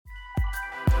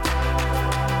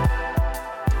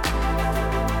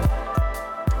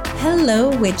Hello,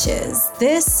 witches.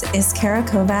 This is Kara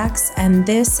Kovacs, and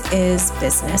this is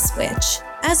Business Witch.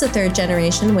 As a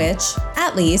third-generation witch,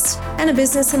 at least, and a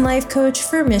business and life coach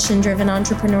for mission-driven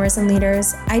entrepreneurs and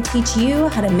leaders, I teach you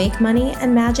how to make money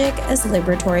and magic as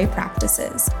liberatory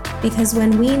practices. Because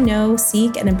when we know,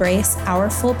 seek, and embrace our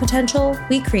full potential,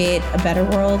 we create a better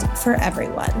world for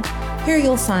everyone. Here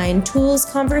you'll find tools,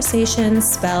 conversations,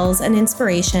 spells, and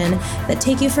inspiration that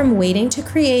take you from waiting to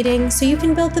creating so you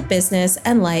can build the business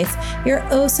and life you're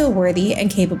oh so worthy and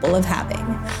capable of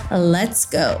having. Let's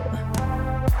go.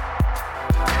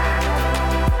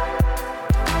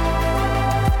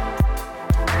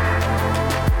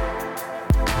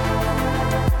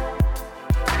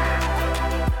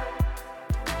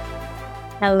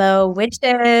 Hello,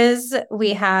 witches.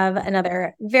 We have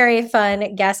another very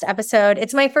fun guest episode.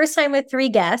 It's my first time with 3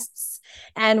 guests,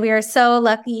 and we are so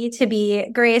lucky to be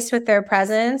graced with their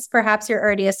presence. Perhaps you're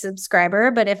already a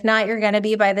subscriber, but if not, you're going to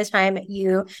be by the time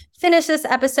you finish this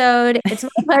episode. It's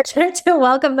my pleasure to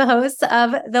welcome the hosts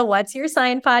of the What's Your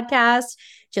Sign podcast,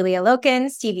 Julia Loken,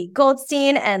 Stevie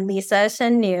Goldstein, and Lisa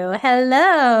Chanu.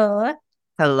 Hello.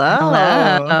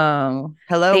 Hello.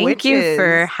 Hello, Thank witches. you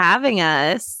for having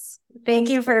us. Thank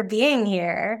you for being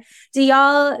here. Do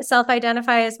y'all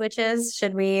self-identify as witches?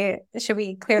 Should we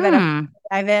clear that up?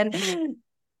 Dive in.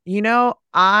 You know,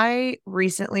 I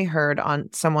recently heard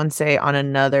someone say on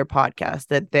another podcast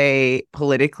that they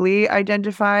politically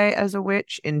identify as a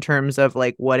witch in terms of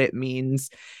like what it means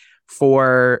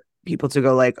for people to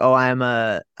go like, oh, I'm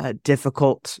a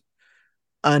difficult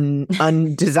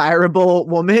undesirable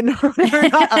woman or whatever.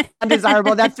 Not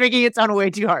undesirable, that's making it sound way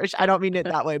too harsh. I don't mean it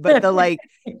that way, but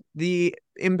the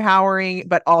empowering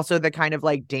but also the kind of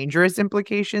like dangerous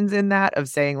implications in that of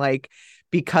saying like,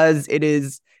 because it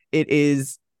is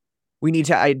we need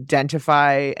to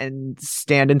identify and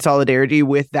stand in solidarity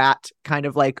with that kind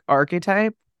of like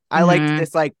archetype. I like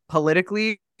this like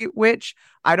politically witch.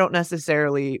 I don't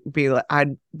necessarily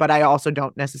but I also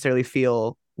don't necessarily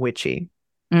feel witchy.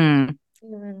 I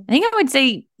think I would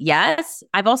say yes.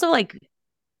 I've also like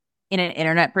in an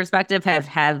internet perspective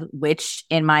have witch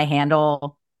in my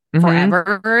handle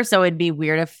forever. So it'd be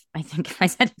weird if I said if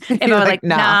I was like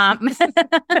nah.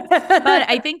 But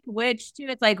I think witch too,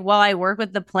 it's like, well, I work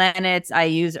with the planets, I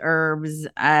use herbs.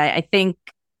 I think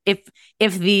if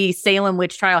the Salem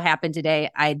witch trial happened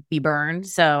today, I'd be burned.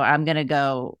 So I'm gonna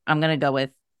go with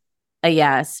a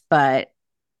yes. But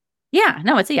yeah,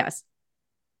 no, it's a yes.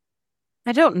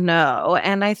 I don't know.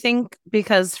 And I think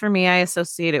because for me, I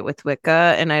associate it with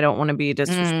Wicca and I don't want to be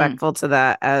disrespectful to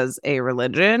that as a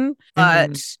religion.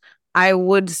 But I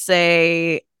would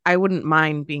say I wouldn't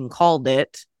mind being called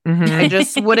it. I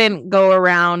just wouldn't go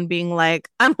around being like,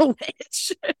 I'm a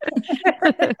witch.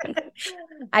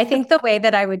 I think the way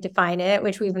that I would define it,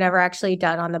 which we've never actually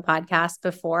done on the podcast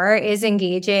before, is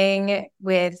engaging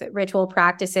with ritual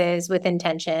practices with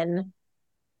intention.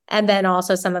 And then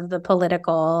also some of the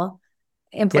political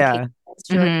implications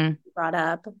you brought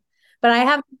up. But I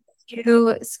have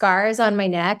 2 scars on my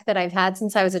neck that I've had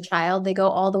since I was a child. They go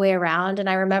all the way around. And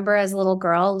I remember as a little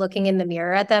girl looking in the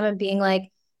mirror at them and being like,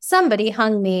 somebody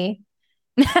hung me.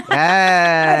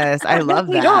 Yes, I love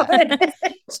that.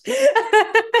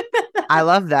 I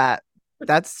love that.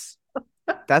 That's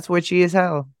witchy as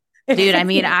hell. Dude, I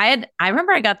mean, I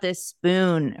remember I got this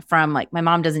spoon from like my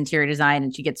mom does interior design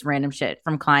and she gets random shit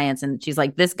from clients and she's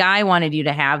like, this guy wanted you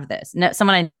to have this. No,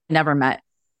 someone I never met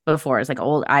before. It's like an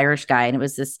old Irish guy and it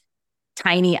was this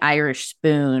tiny Irish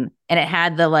spoon and it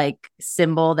had the like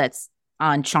symbol that's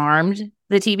on Charmed,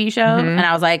 the TV show. And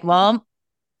I was like, well,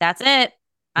 that's it.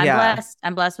 I'm blessed.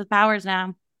 I'm blessed with powers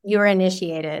now. You were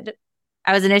initiated.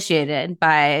 I was initiated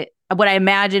by what I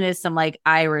imagine is some like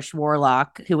Irish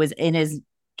warlock who was in his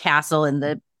castle in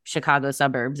the Chicago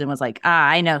suburbs and was like,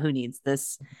 I know who needs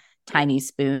this tiny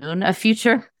spoon. A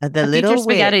future little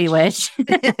spaghetti witch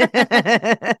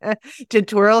to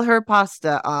twirl her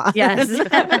pasta on. Yes.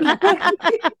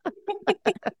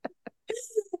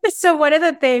 So one of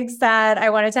the things that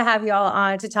I wanted to have you all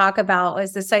on to talk about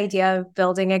was this idea of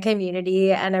building a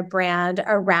community and a brand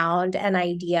around an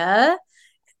idea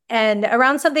and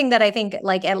around something that I think,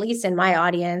 like, at least in my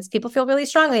audience, people feel really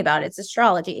strongly about. It's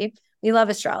astrology. We love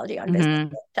astrology on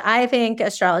Business. I think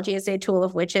astrology is a tool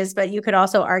of witches, but you could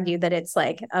also argue that it's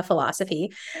like a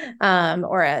philosophy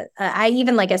or I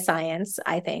even like a science.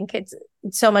 I think it's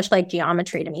so much like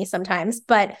geometry to me sometimes.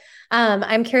 But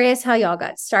I'm curious how y'all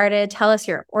got started. Tell us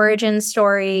your origin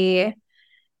story.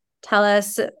 Tell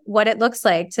us what it looks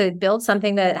like to build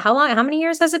something that, how many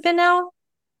years has it been now?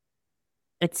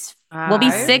 We'll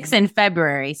be 6 in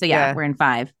February. So yeah, we're in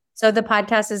 5. So the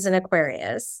podcast is in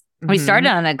Aquarius. We started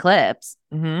on Eclipse.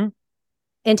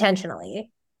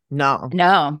 intentionally.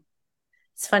 No.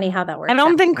 It's funny how that works. I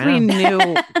don't think we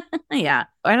knew. Yeah.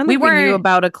 I don't think we knew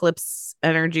about eclipse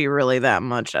energy really that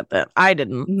much at that. I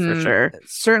didn't for sure.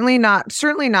 Certainly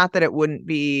not that it wouldn't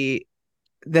be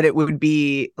that it would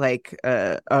be like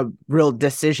a real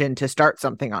decision to start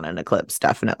something on an eclipse.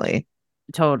 Definitely.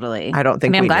 Totally. I don't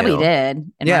think I'm glad knew. we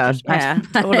did. Yeah,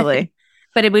 totally.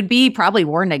 But it would be probably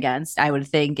warned against, I would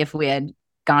think, if we had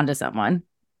gone to someone.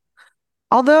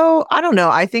 Although, I don't know.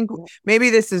 I think maybe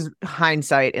this is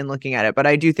hindsight in looking at it, but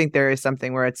I do think there is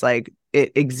something where it's like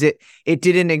it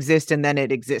didn't exist and then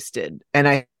it existed. And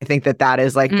I think that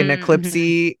is like an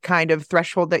eclipsey kind of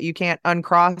threshold that you can't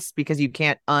uncross because you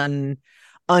can't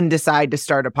undecide to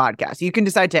start a podcast. You can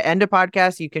decide to end a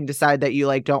podcast. You can decide that you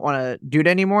like don't want to do it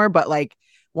anymore. But like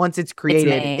once it's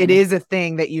created, it is a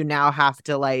thing that you now have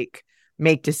to like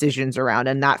make decisions around.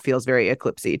 And that feels very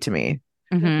eclipsey to me.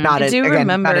 Not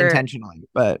intentionally,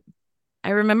 but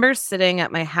I remember sitting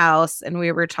at my house and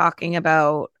we were talking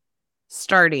about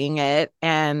starting it.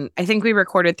 And I think we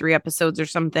recorded 3 episodes or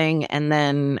something. And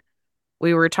then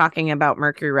we were talking about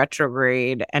Mercury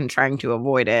retrograde and trying to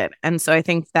avoid it. And so I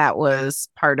think that was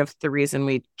part of the reason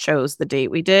we chose the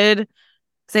date we did.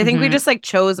 Because I think we just like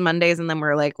chose Mondays and then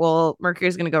we're like, well,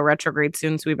 Mercury's going to go retrograde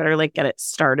soon. So we better like get it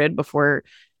started before.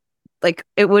 Like,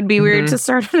 it would be weird to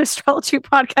start an astrology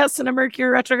podcast in a Mercury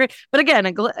retrograde. But again,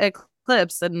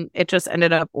 eclipse, and it just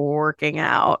ended up working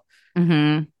out.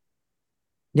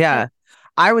 Yeah.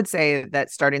 I would say that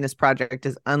starting this project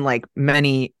is unlike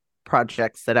many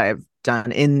projects that I've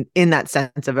done in that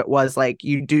sense of it was like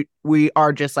we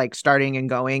are just like starting and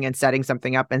going and setting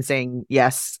something up and saying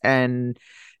yes and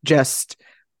just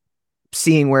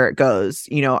seeing where it goes.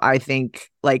 You know, I think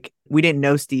like we didn't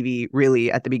know Stevie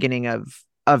really at the beginning of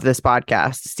this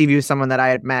podcast. Stevie was someone that I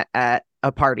had met at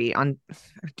a party on.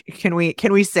 Can we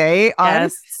say on?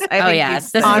 Yes.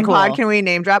 Yes. This On is cool. pod, can we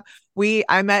name drop?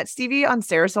 I met Stevie on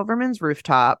Sarah Silverman's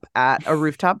rooftop at a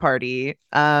rooftop party.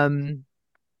 And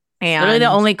literally the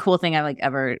only cool thing I've like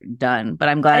ever done, but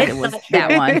I'm glad it was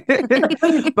that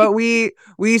one. But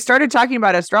we started talking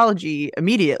about astrology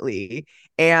immediately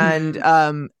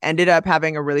and ended up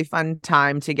having a really fun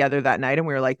time together that night. And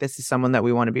we were like, this is someone that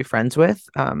we want to be friends with.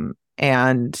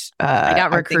 And I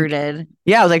got recruited.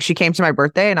 I was like, she came to my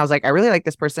birthday and I was like, I really like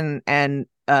this person. And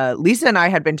Lisa and I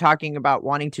had been talking about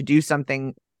wanting to do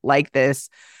something like this,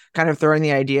 kind of throwing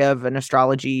the idea of an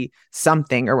astrology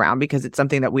something around because it's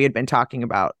something that we had been talking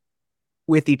about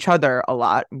with each other a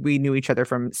lot. We knew each other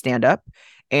from stand up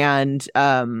and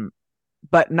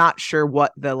but not sure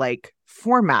what the like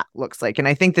format looks like. And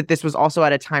I think that this was also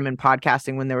at a time in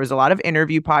podcasting when there was a lot of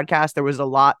interview podcasts. There was a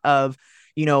lot of,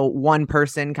 you know, one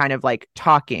person kind of like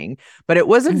talking, but it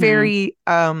was a very,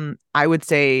 I would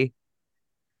say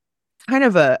kind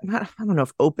of I don't know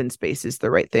if open space is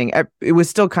the right thing. It was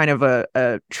still kind of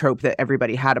a trope that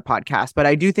everybody had a podcast, but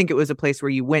I do think it was a place where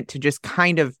you went to just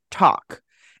kind of talk.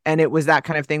 And it was that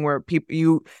kind of thing where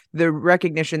the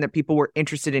recognition that people were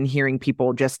interested in hearing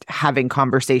people just having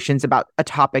conversations about a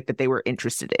topic that they were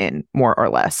interested in, more or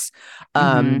less.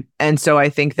 And so I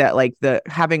think that like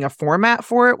having a format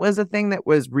for it was a thing that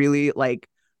was really like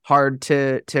hard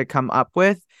to come up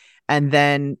with. And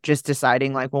then just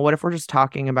deciding like, well, what if we're just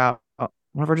talking about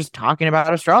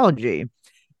astrology?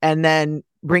 And then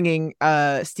bringing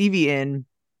Stevie in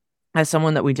as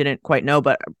someone that we didn't quite know,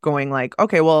 but going like,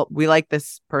 okay, well, we like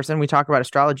this person. We talk about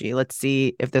astrology. Let's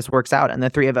see if this works out. And the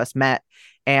 3 of us met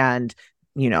and,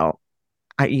 you know,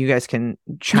 you guys can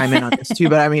chime in on this too,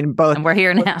 but I mean, both and we're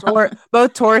here now.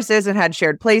 Both Tauruses and had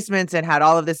shared placements and had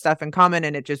all of this stuff in common.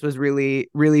 And it just was really,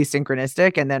 really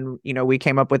synchronistic. And then, you know, we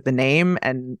came up with the name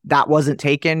and that wasn't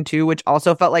taken too, which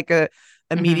also felt like a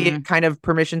immediate kind of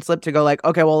permission slip to go like,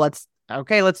 okay, well, let's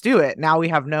do it. Now we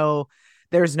have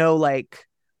there's no like,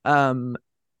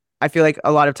 I feel like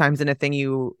a lot of times in a thing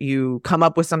you come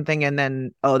up with something and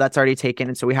then, oh, that's already taken.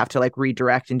 And so we have to like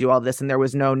redirect and do all this. And there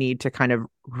was no need to kind of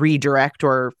redirect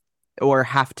or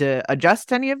have to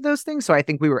adjust any of those things. So I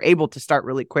think we were able to start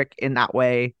really quick in that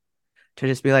way to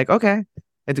just be like, okay,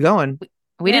 it's going.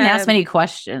 We didn't ask many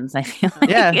questions. I feel like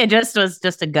it just was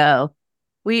just a go.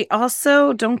 We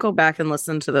also don't go back and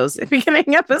listen to those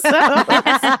beginning episodes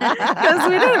because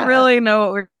we didn't really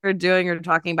know what we're doing or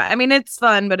talking about. I mean, it's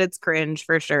fun, but it's cringe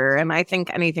for sure. And I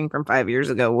think anything from 5 years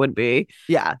ago would be.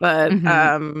 Yeah.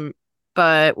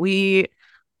 But we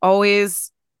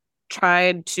always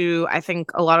tried to, I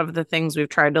think a lot of the things we've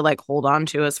tried to like hold on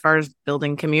to as far as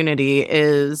building community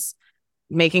is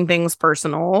making things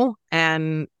personal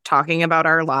and talking about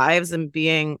our lives and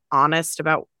being honest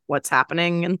about what's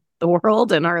happening in the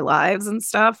world and our lives and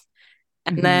stuff.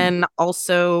 And then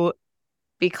also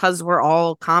because we're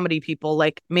all comedy people,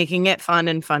 like making it fun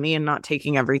and funny and not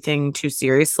taking everything too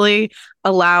seriously,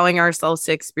 allowing ourselves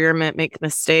to experiment, make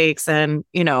mistakes, and,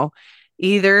 you know,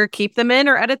 either keep them in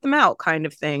or edit them out kind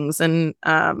of things. And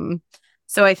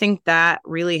so I think that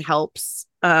really helps.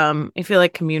 I feel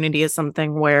like community is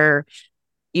something where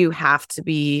you have to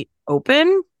be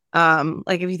open.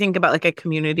 Like if you think about like a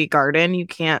community garden, you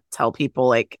can't tell people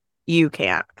like, you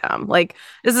can't come, like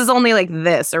this is only like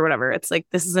this or whatever. It's like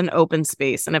this is an open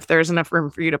space, and if there's enough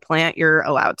room for you to plant, you're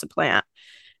allowed to plant.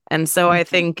 And so I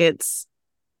think it's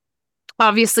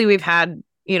obviously we've had,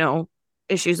 you know,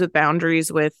 issues with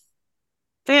boundaries with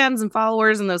fans and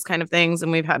followers and those kind of things,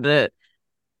 and we've had to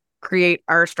create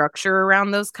our structure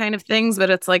around those kind of things, but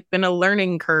it's like been a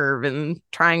learning curve and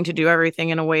trying to do everything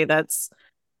in a way that's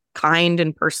kind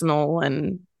and personal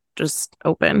and just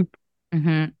open.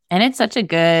 Mm-hmm. And it's such a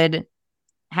good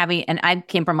and I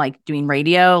came from like doing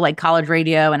radio, like college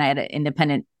radio, and I had an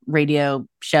independent radio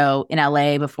show in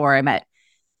LA before I met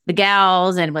the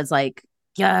gals, and was like,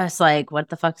 yes, like what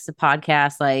the fuck is a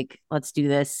podcast? Like, let's do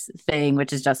this thing,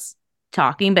 which is just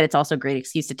talking, but it's also a great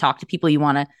excuse to talk to people you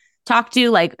want to talk to.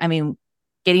 Like, I mean,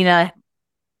 getting to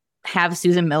have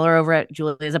Susan Miller over at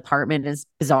Julia's apartment is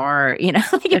bizarre, you know.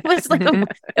 Like it was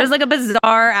like a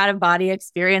bizarre out of body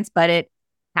experience, but it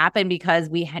happened because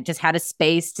we had just had a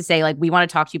space to say like, we want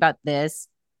to talk to you about this,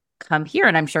 come here.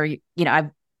 And I'm sure you know, I've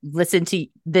listened to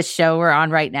this show we're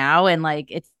on right now, and like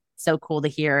it's so cool to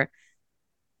hear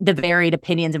the varied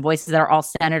opinions and voices that are all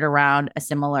centered around a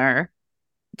similar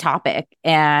topic.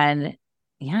 And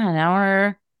yeah,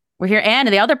 now we're here. And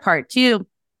the other part too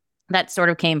that sort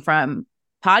of came from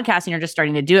podcasting or just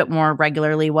starting to do it more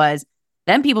regularly was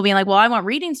then people being like, well, I want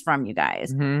readings from you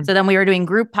guys. Mm-hmm. So then we were doing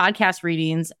group podcast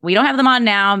readings. We don't have them on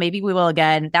now. Maybe we will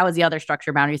again. That was the other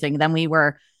structure boundary thing. Then we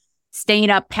were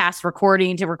staying up past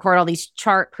recording to record all these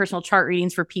personal chart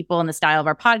readings for people in the style of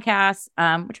our podcast,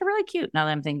 which are really cute now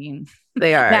that I'm thinking.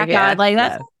 They are. Back on, like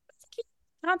that's a cute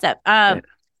concept.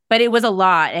 But it was a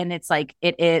lot. And it's like,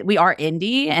 we are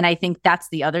indie. And I think that's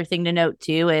the other thing to note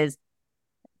too, is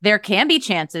there can be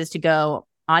chances to go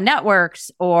on networks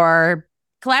or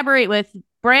collaborate with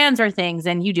brands or things,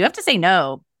 and you do have to say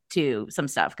no to some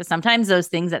stuff, because sometimes those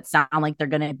things that sound like they're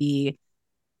going to be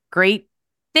great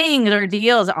things or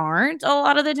deals aren't a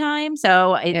lot of the time.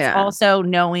 So it's also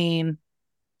knowing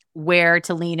where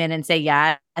to lean in and say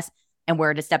yes, and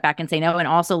where to step back and say no, and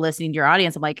also listening to your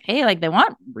audience. I'm like, hey, like they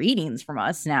want readings from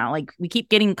us now. Like we keep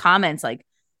getting comments like,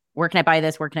 where can I buy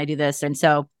this? Where can I do this? And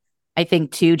so I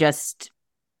think too, just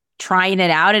trying it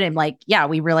out, and I'm like, yeah,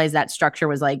 we realized that structure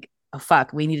was like, oh,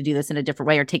 fuck, we need to do this in a different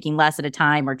way, or taking less at a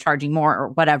time, or charging more, or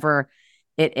whatever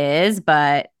it is.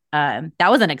 But that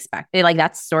was unexpected. Like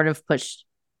that's sort of pushed,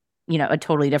 you know, a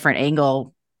totally different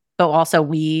angle. But also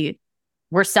we're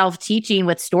self-teaching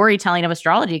with storytelling of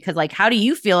astrology, because like, how do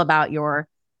you feel about your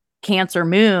Cancer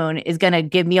moon is going to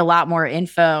give me a lot more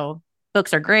info.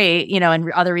 Books are great, you know,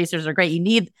 and other resources are great. We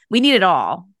need it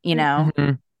all, you know?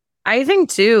 Mm-hmm. I think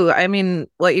too, I mean,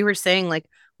 what you were saying, like,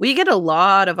 we get a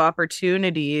lot of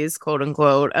opportunities, quote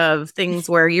unquote, of things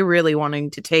where you're really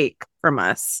wanting to take from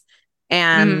us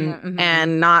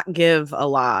and not give a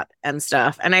lot and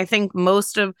stuff. And I think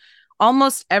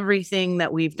almost everything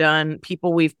that we've done,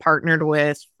 people we've partnered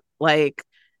with, like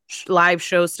live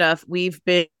show stuff, there's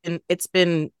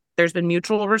been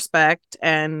mutual respect,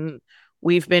 and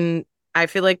I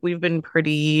feel like we've been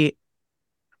pretty,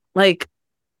 like,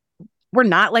 we're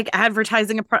not like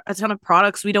advertising a ton of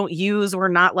products we don't use. We're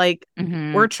not like,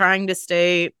 we're trying to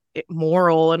stay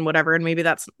moral and whatever. And maybe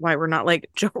that's why we're not like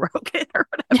Joe Rogan or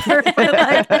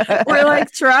whatever. we're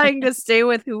like trying to stay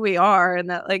with who we are. And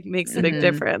that like makes a big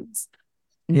difference.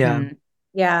 Yeah.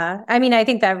 Yeah. I mean, I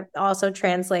think that also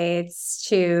translates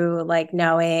to like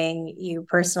knowing you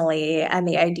personally and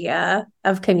the idea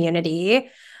of community.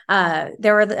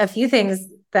 There were a few things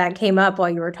that came up while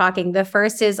you were talking. The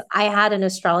first is I had an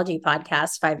astrology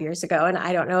podcast 5 years ago, and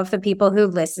I don't know if the people who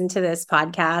listen to this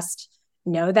podcast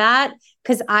know that,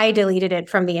 because I deleted it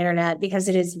from the internet because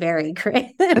it is very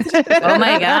cringe. Oh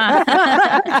my God.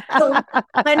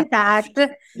 Fun fact.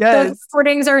 Yes. Those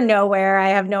recordings are nowhere.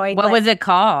 I have no idea. What was it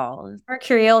called?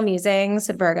 Mercurial Musings,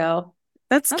 Virgo.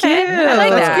 That's cute. I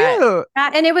like that. Cute.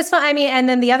 And it was fun. I mean, and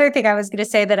then the other thing I was going to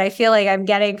say that I feel like I'm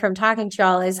getting from talking to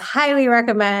y'all is highly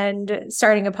recommend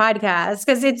starting a podcast,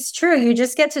 because it's true. You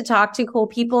just get to talk to cool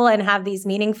people and have these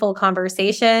meaningful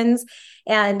conversations.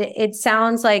 And it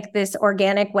sounds like this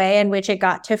organic way in which it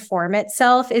got to form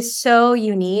itself is so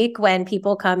unique when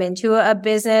people come into a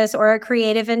business or a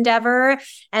creative endeavor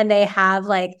and they have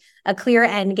like a clear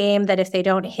end game that if they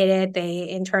don't hit it, they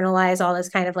internalize all this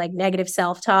kind of like negative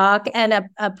self-talk. And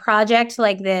a project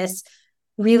like this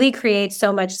really creates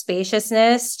so much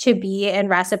spaciousness to be in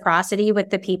reciprocity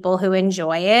with the people who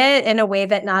enjoy it in a way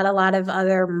that not a lot of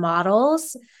other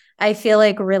models, I feel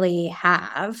like, really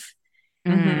have.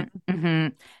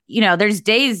 There's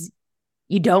days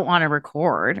you don't want to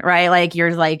record, right? Like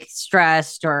you're like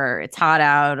stressed or it's hot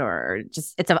out or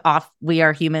just it's off. We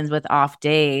are humans with off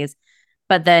days.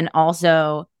 But then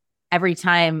also every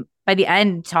time by the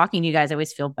end talking to you guys, I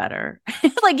always feel better.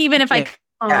 Like even if I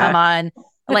come on,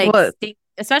 like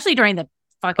especially during the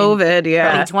fucking COVID,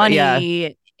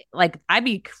 2020, like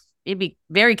it'd be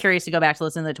very curious to go back to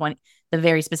listen to the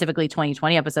very specifically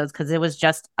 2020 episodes because it was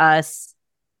just us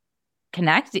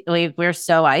connected. We're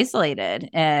so isolated,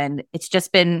 and it's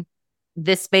just been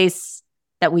this space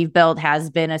that we've built has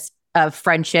been a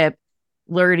friendship,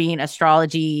 learning,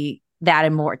 astrology, that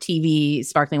and more, TV,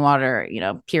 sparkling water,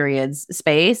 periods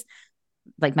space,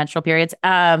 like menstrual periods,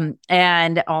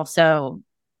 and also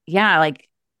like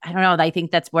I don't know, I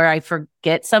think that's where I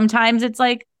forget sometimes it's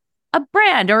like a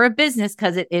brand or a business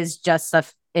because it is just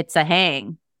it's a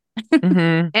hang.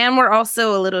 And we're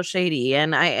also a little shady,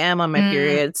 and I am on my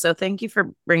period, so thank you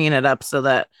for bringing it up so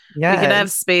that we can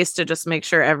have space to just make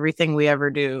sure everything we ever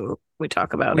do we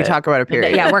talk about we talk about a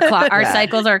period. Yeah, we're our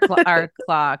cycles are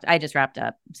clocked. I just wrapped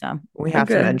up, so we have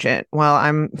to mention. Well,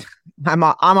 I'm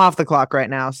off the clock right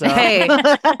now, so hey,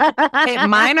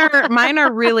 mine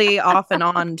are really off and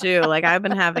on too. Like I've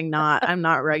been I'm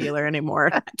not regular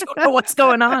anymore. I don't know what's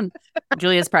going on.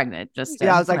 Julia's pregnant. Just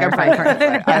I was like, I'm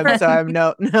pregnant. So I'm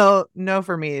no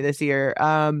for me this year.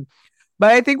 But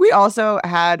I think we also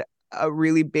had a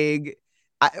really big.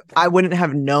 I wouldn't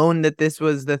have known that this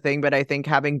was the thing, but I think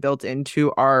having built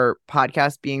into our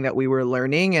podcast being that we were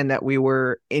learning and that we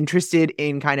were interested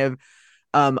in kind of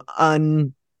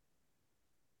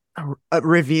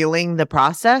revealing the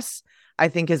process, I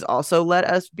think has also let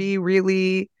us be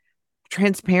really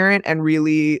transparent and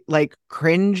really like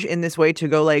cringe in this way to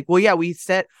go like, well, yeah,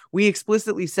 we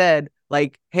explicitly said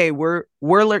like, hey, you're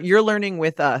learning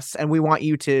with us and we want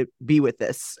you to be with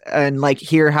this and like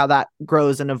hear how that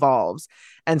grows and evolves.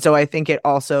 And so I think it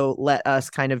also let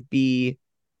us kind of be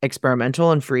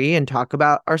experimental and free and talk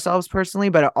about ourselves personally,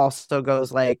 but it also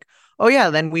goes like, oh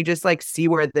yeah, then we just like see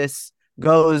where this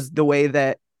goes the way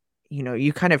that,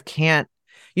 you kind of can't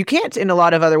in a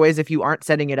lot of other ways if you aren't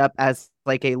setting it up as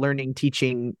like a learning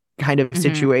teaching kind of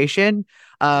situation.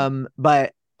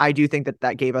 But I do think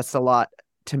that gave us a lot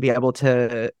to be able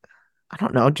to, I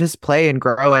don't know, just play and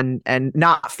grow and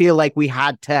not feel like we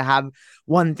had to have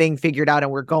one thing figured out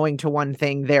and we're going to one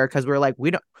thing there because we're like,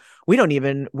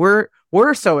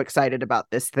 we're so excited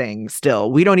about this thing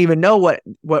still. We don't even know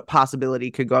what possibility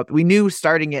could go up. We knew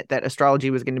starting it that astrology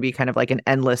was going to be kind of like an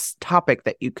endless topic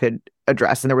that you could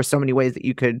address. And there were so many ways that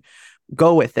you could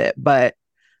go with it. But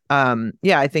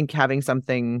I think having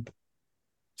something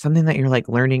that you're like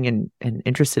learning and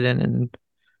interested in and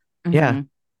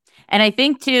And I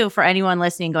think too, for anyone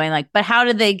listening going like, but how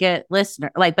did they get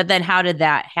listener? Like, but then how did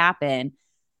that happen?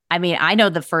 I mean, I know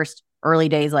the first early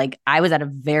days, like I was at a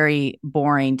very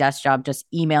boring desk job, just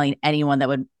emailing anyone that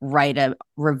would write a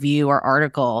review or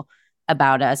article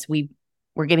about us. We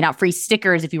were giving out free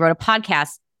stickers if you wrote a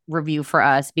podcast review for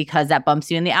us because that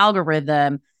bumps you in the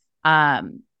algorithm. I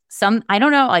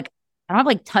don't know, like I don't have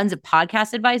like tons of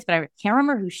podcast advice, but I can't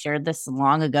remember who shared this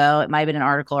long ago. It might've been an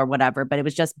article or whatever, but it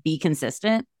was just be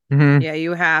consistent. Yeah,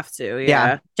 you have to.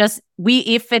 Yeah. Just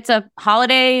if it's a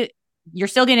holiday, you're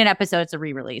still getting an episode. It's a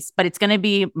re-release, but it's going to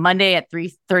be Monday at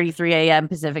 3:33 a.m.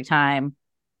 Pacific time,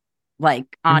 like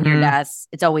on your desk.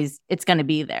 It's going to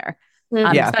be there.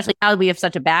 Especially now that we have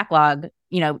such a backlog,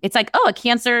 it's like, oh, a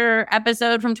Cancer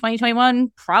episode from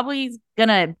 2021 probably going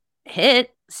to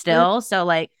hit still. So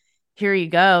like, here you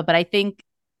go. But I think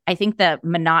the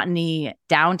monotony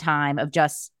downtime of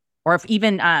just, or if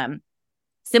even,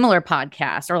 similar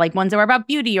podcasts or like ones that were about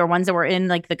beauty or ones that were in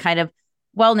like the kind of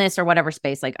wellness or whatever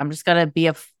space, like I'm just going to be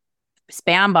a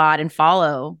spam bot and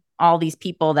follow all these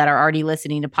people that are already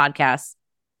listening to podcasts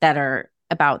that are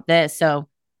about this. So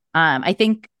I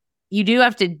think you do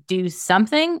have to do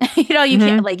something, you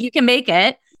can't like, you can make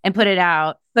it and put it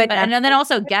out, but and then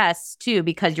also guests too,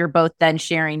 because you're both then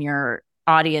sharing your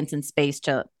audience and space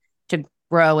to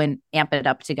grow and amp it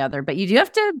up together. But you do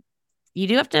have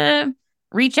to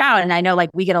reach out. And I know like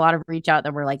we get a lot of reach out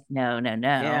that we're like, no.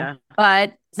 Yeah.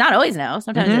 But it's not always no.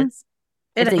 Sometimes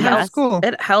it's cool.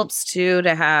 It helps too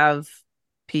to have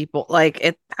people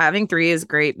like having 3 is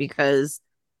great because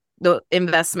the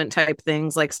investment type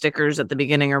things like stickers at the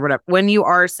beginning or whatever, when you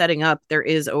are setting up, there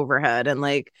is overhead and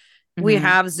like we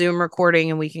have Zoom recording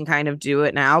and we can kind of do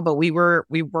it now, but we were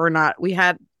not, we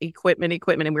had equipment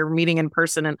and we were meeting in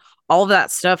person, and all of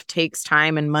that stuff takes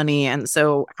time and money. And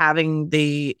so having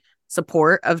the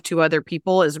support of two other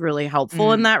people is really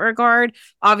helpful in that regard.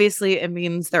 Obviously it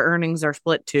means their earnings are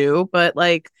split too, but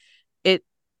like it,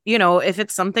 you know, if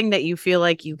it's something that you feel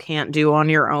like you can't do on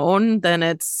your own, then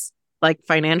it's like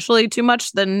financially too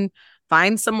much, then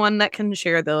find someone that can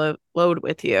share the load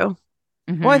with you.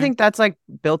 Well, I think that's like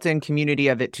built-in community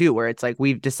of it too, where it's like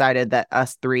we've decided that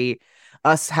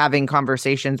us having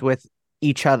conversations with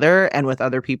each other and with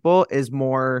other people is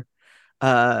more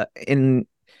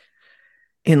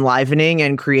enlivening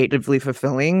and creatively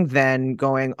fulfilling than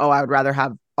going, oh, I would rather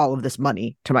have all of this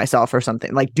money to myself or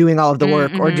something, like doing all of the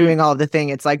work or doing all of the thing.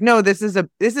 It's like, no, this is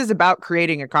about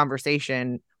creating a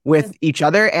conversation with each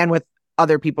other and with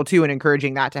other people too, and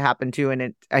encouraging that to happen too.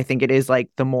 And I think it is like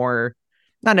the more,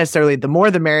 not necessarily the more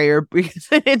the merrier, because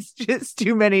it's just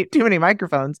too many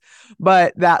microphones,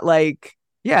 but that like,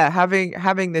 yeah,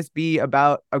 having this be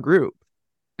about a group.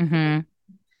 I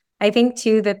think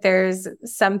too that there's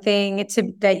something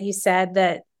that you said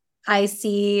that I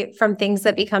see from things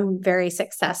that become very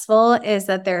successful is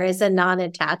that there is a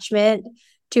non-attachment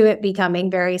to it becoming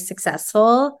very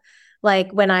successful.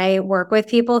 Like when I work with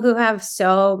people who have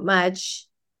so much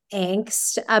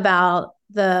angst about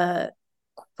the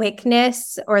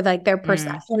quickness or like their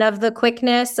perception of the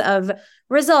quickness of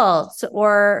results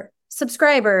or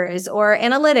subscribers or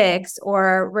analytics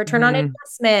or return on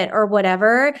investment or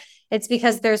whatever, it's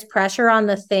because there's pressure on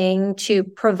the thing to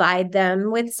provide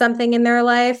them with something in their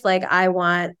life. Like, I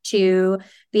want to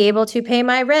be able to pay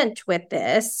my rent with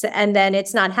this, and then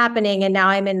it's not happening. And now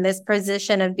I'm in this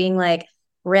position of being like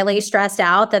really stressed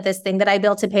out that this thing that I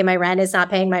built to pay my rent is not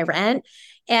paying my rent.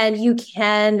 And you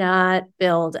cannot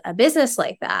build a business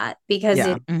like that because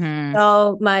it's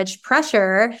so much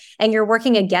pressure and you're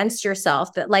working against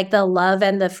yourself. That like the love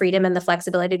and the freedom and the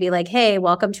flexibility to be like, hey,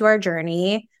 welcome to our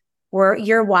journey.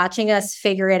 You're watching us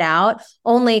figure it out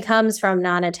only comes from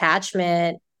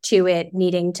non-attachment to it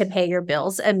needing to pay your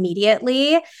bills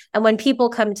immediately. And when people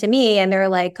come to me and they're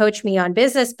like, coach me on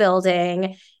business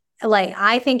building, like,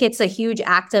 I think it's a huge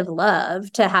act of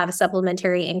love to have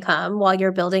supplementary income while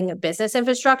you're building a business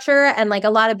infrastructure. And like a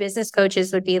lot of business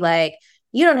coaches would be like,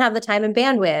 you don't have the time and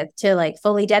bandwidth to like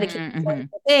fully dedicate to the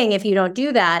thing if you don't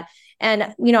do that.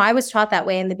 And, you know, I was taught that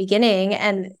way in the beginning,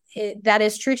 and that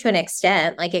is true to an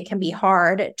extent. Like, it can be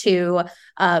hard to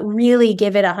really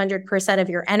give it 100% of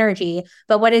your energy.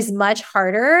 But what is much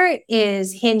harder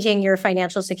is hinging your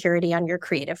financial security on your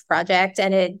creative project.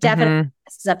 And it definitely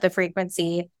messes up the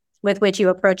frequency with which you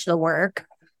approach the work.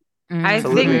 I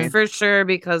think for sure,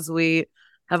 because we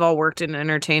have all worked in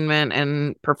entertainment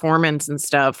and performance and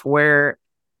stuff, where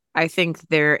I think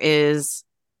there is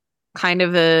kind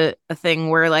of a thing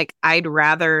where like I'd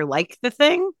rather like the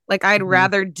thing, like I'd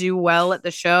rather do well at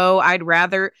the show, I'd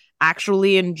rather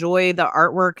actually enjoy the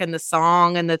artwork and the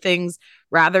song and the things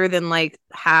rather than like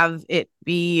have it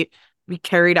be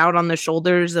carried out on the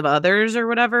shoulders of others or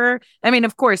whatever. I mean,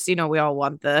 of course, you know, we all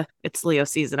want it's Leo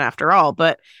season after all,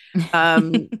 but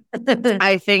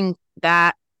I think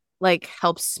that like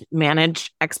helps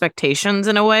manage expectations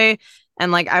in a way.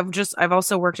 And like I've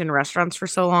also worked in restaurants for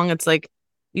so long. It's like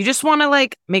you just want to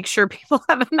like make sure people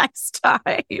have a nice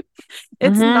time.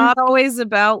 It's not always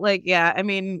about like, yeah, I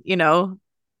mean, you know,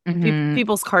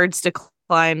 people's cards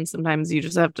decline. Sometimes you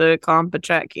just have to comp a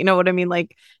check. You know what I mean?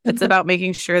 Like, it's about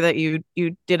making sure that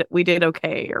we did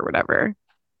okay or whatever.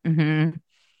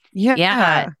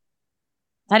 Yeah.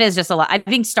 That is just a lot. I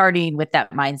think starting with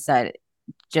that mindset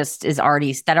just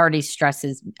already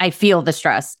stresses. I feel the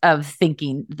stress of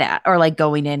thinking that, or like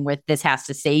going in with this has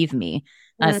to save me,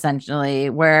 essentially,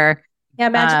 where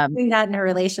imagine doing that in a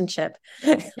relationship.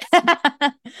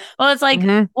 Well, it's like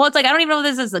I don't even know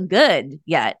if this is a good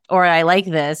yet, or I like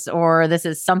this, or this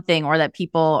is something, or that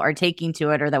people are taking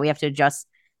to it, or that we have to adjust,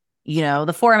 you know,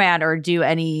 the format or do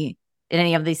any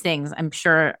of these things. I'm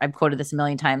sure I've quoted this a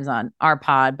million times on our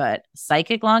pod, but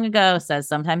Psychic long ago says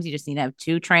sometimes you just need to have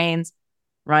two trains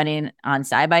running on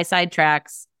side-by-side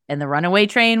tracks, and the runaway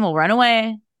train will run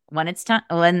away when it's time,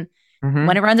 when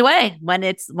it runs away, when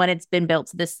it's been built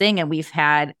to this thing. And we've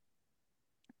had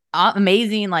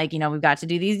amazing, like, you know, we've got to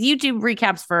do these YouTube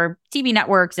recaps for TV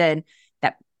networks and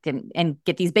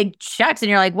get these big checks, and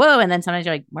you're like, whoa. And then sometimes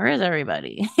you're like, where is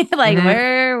everybody? Like,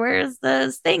 where's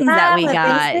those things that we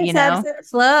got? You know, it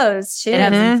flows too. It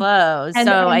ebbs and flows. And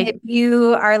so if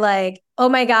you are like, oh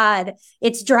my God,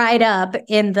 it's dried up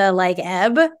in the like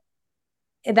ebb,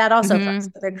 that also fucks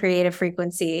with the creative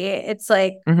frequency. It's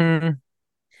like,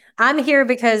 I'm here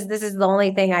because this is the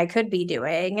only thing I could be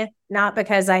doing, not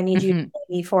because I need you to pay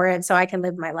me for it so I can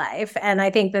live my life. And I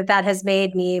think that has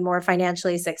made me more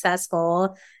financially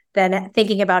successful than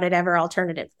thinking about it ever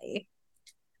alternatively.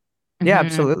 Yeah,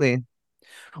 absolutely.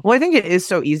 Well, I think it is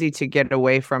so easy to get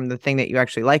away from the thing that you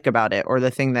actually like about it, or the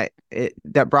thing that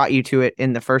brought you to it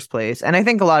in the first place. And I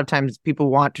think a lot of times people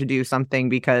want to do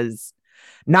something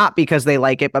not because they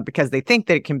like it, but because they think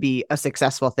that it can be a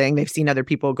successful thing. They've seen other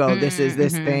people go, this is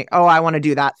this thing. Oh, I want to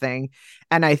do that thing.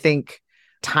 And I think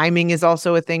timing is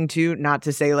also a thing too, not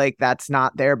to say like that's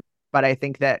not there. But I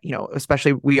think that,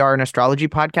 especially we are an astrology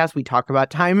podcast, we talk about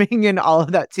timing and all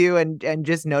of that too. And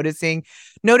just noticing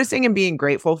and being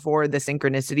grateful for the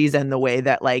synchronicities and the way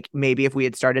that like, maybe if we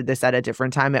had started this at a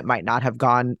different time, it might not have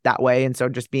gone that way. And so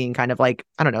just being kind of like,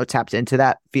 I don't know, tapped into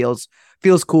that feels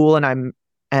cool.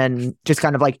 And just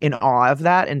kind of like in awe of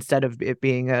that, instead of it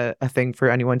being a thing for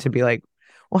anyone to be like,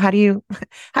 well, how do you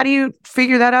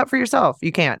figure that out for yourself?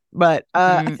 You can't. But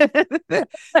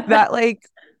that like,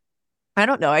 I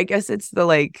don't know. I guess it's the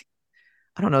like,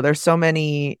 I don't know. There's so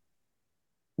many.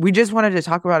 We just wanted to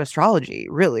talk about astrology,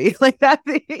 really, like that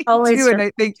thing Always too. And I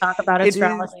think talk about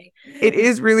astrology. It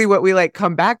is really what we like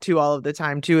come back to all of the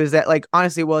time too. Is that like,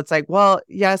 honestly, well, it's like, well,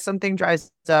 yeah, something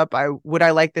dries up. I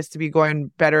like this to be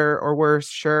going better or worse,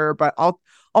 sure, but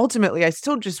ultimately, I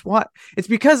still just want. It's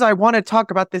because I want to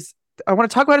talk about this. I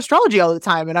want to talk about astrology all the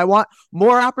time, and I want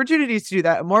more opportunities to do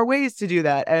that, more ways to do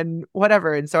that, and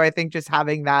whatever. And so I think just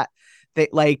having that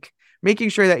like making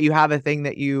sure that you have a thing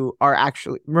that you are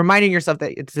actually reminding yourself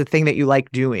that it's a thing that you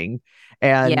like doing,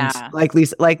 and like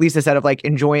Lisa said, of like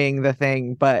enjoying the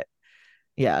thing. But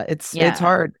yeah, it's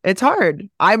hard. It's hard.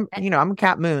 I'm a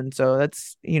Cat Moon, so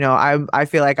that's I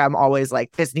feel like I'm always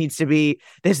like, this needs to be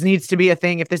a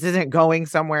thing if this isn't going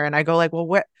somewhere. And I go like,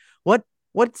 well,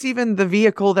 what's even the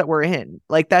vehicle that we're in?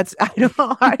 Like that's you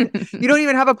don't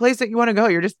even have a place that you want to go.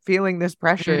 You're just feeling this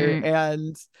pressure,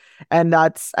 and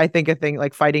that's, I think, a thing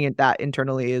like fighting it that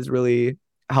internally is really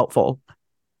helpful.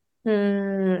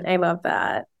 I love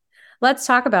that. Let's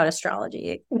talk about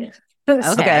astrology.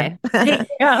 Okay.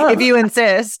 If you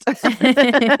insist. I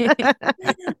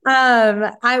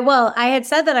had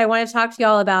said that I want to talk to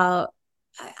y'all about,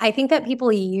 I think that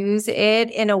people use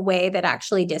it in a way that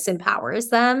actually disempowers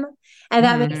them. And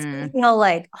that makes me feel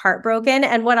like heartbroken.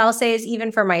 And what I'll say is,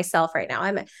 even for myself right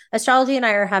now, astrology and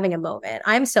I are having a moment.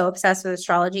 I'm so obsessed with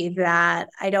astrology that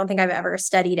I don't think I've ever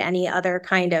studied any other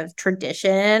kind of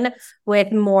tradition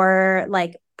with more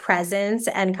like presence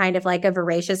and kind of like a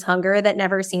voracious hunger that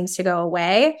never seems to go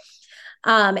away.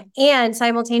 And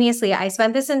simultaneously, I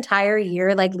spent this entire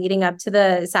year like leading up to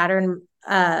the Saturn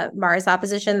Mars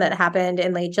opposition that happened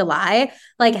in late July,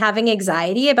 like having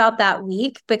anxiety about that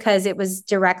week because it was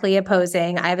directly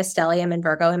opposing. I have a stellium in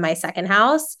Virgo in my second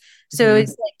house. So it's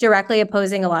like directly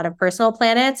opposing a lot of personal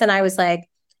planets. And I was like,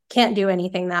 can't do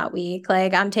anything that week.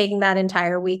 Like I'm taking that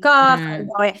entire week off.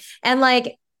 And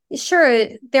like, sure,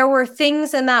 there were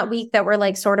things in that week that were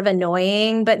like sort of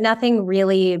annoying, but nothing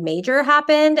really major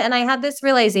happened. And I had this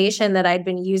realization that I'd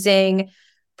been using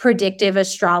predictive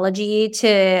astrology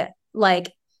to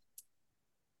like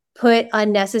put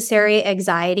unnecessary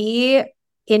anxiety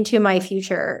into my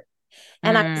future.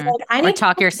 And I was like, I need to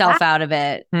talk yourself out of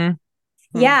it.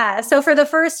 Yeah. So for the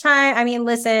first time, I mean,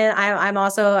 listen, I'm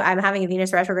having a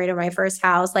Venus retrograde in my first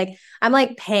house. Like I'm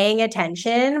like paying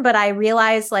attention, but I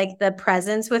realized like the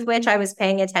presence with which I was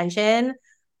paying attention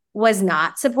was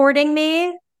not supporting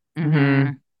me.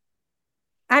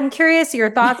 I'm curious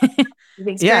your thoughts.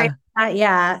 Yeah.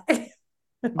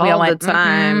 All the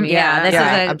time.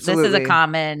 This is a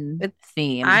common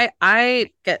theme. I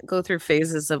go through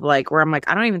phases of like where I'm like,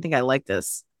 I don't even think I like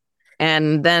this.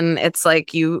 And then it's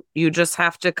like you just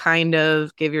have to kind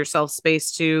of give yourself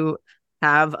space to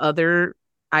have other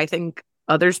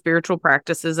spiritual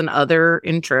practices and other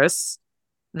interests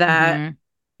that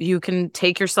you can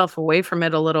take yourself away from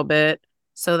it a little bit,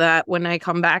 so that when I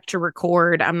come back to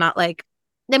record, I'm not like,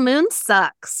 the moon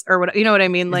sucks or what, you know what I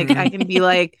mean? Like I can be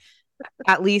like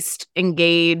at least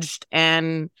engaged.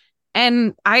 And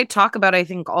I talk about, I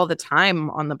think all the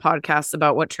time on the podcast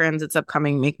about what transits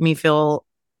upcoming make me feel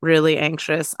really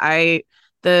anxious.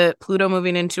 The Pluto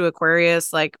moving into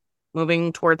Aquarius, like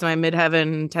moving towards my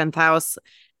midheaven 10th house.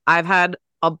 I've had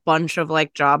a bunch of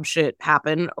like job shit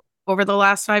happen over the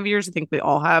last 5 years. I think we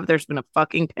all have. There's been a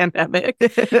fucking pandemic,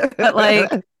 but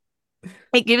like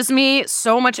it gives me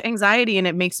so much anxiety and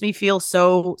it makes me feel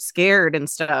so scared and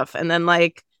stuff. And then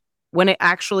like when it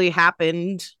actually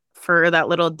happened for that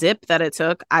little dip that it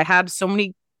took, I had so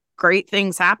many great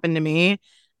things happen to me.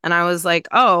 And I was like,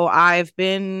 oh, I've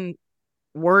been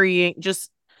worrying, just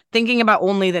thinking about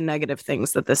only the negative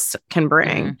things that this can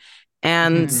bring. Mm.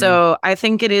 And so I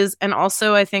think it is. And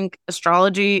also I think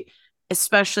astrology,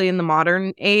 especially in the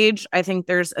modern age, I think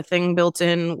there's a thing built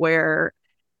in where,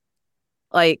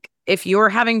 like, if you're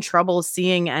having trouble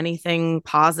seeing anything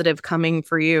positive coming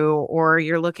for you, or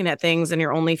you're looking at things and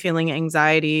you're only feeling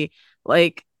anxiety,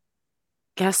 like,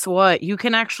 guess what? You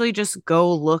can actually just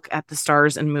go look at the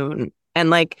stars and moon. And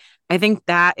like, I think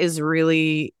that is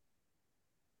really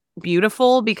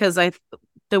beautiful, because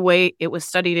the way it was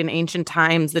studied in ancient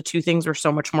times, the two things were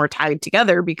so much more tied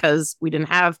together because we didn't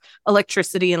have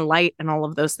electricity and light and all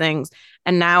of those things.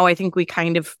 And now I think we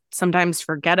kind of sometimes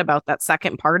forget about that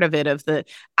second part of it, of the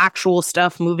actual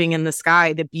stuff moving in the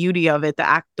sky, the beauty of it,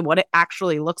 what it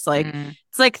actually looks like.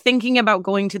 It's like thinking about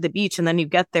going to the beach, and then you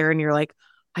get there and you're like,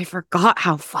 I forgot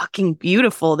how fucking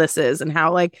beautiful this is, and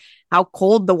how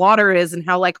cold the water is, and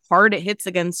how like hard it hits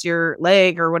against your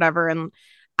leg or whatever. And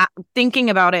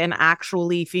thinking about it and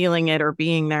actually feeling it or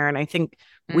being there. And I think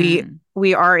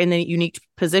we are in a unique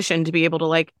position to be able to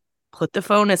like put the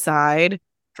phone aside,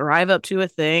 drive up to a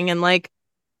thing, and like,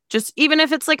 just even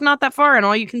if it's like not that far and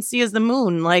all you can see is the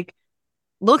moon, like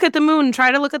look at the moon,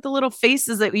 try to look at the little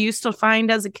faces that we used to find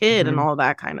as a kid and all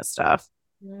that kind of stuff.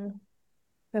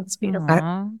 That's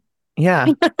beautiful. Yeah.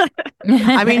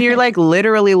 I mean, you're like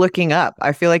literally looking up.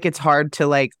 I feel like it's hard to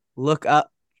like look up,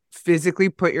 physically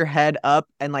put your head up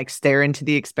and like stare into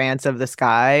the expanse of the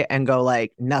sky and go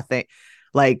like nothing,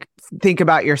 like think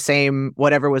about your same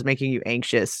whatever was making you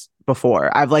anxious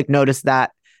before. I've like noticed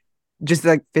that just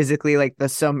like physically, like the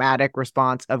somatic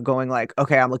response of going like,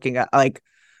 okay, I'm looking at like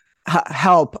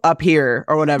help up here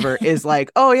or whatever is like,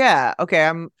 oh yeah,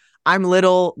 okay, I'm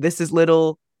little, this is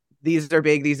little, these are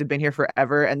big, these have been here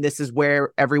forever, and this is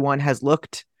where everyone has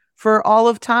looked for all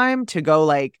of time, to go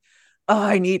like, oh,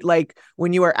 I need, like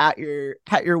when you are at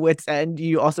your wit's end,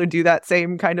 you also do that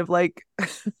same kind of like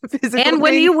physical and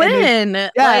when thing. you win,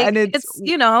 and it's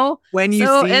you know, when you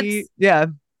so see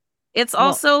it's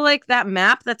also like that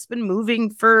map that's been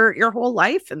moving for your whole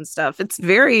life and stuff. It's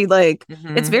very like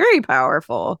it's very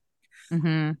powerful.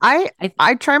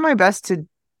 I try my best to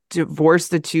divorce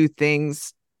the two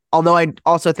things, although I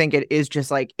also think it is just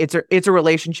like it's a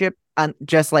relationship,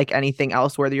 just like anything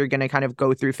else, whether you're going to kind of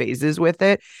go through phases with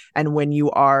it. And when you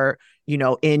are, you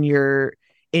know, in your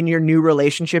new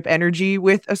relationship energy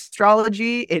with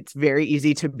astrology, it's very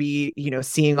easy to be, you know,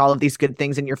 seeing all of these good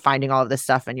things, and you're finding all of this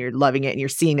stuff and you're loving it and you're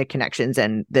seeing the connections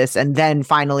and this, and then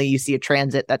finally you see a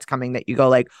transit that's coming that you go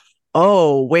like,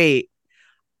 oh wait,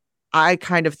 I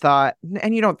kind of thought,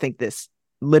 and you don't think this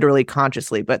literally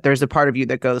consciously, but there's a part of you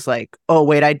that goes like, oh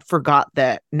wait, I forgot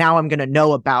that now I'm going to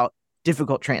know about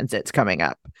difficult transits coming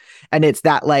up. And it's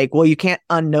that like, well, you can't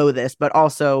unknow this, but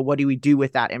also what do we do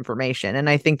with that information? And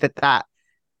I think that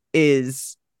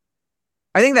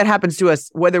happens to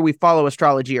us whether we follow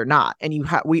astrology or not. And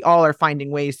we all are finding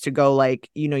ways to go like,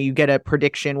 you know, you get a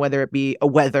prediction, whether it be a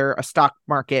weather, a stock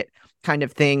market kind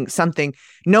of thing, something.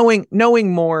 Knowing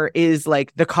more is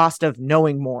like the cost of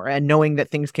knowing more, and knowing that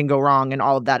things can go wrong and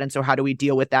all of that. And so how do we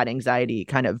deal with that anxiety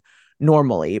kind of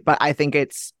normally? But I think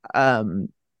it's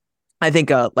I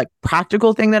think a like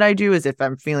practical thing that I do is if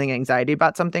I'm feeling anxiety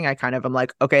about something, I kind of am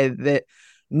like, okay, the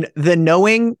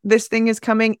knowing this thing is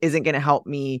coming isn't going to help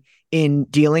me in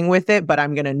dealing with it, but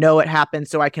I'm going to know it happened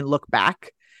so I can look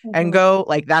back and go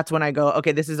like, that's when I go,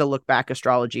 okay, this is a look back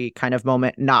astrology kind of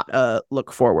moment, not a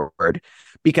look forward,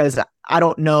 because I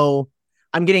don't know.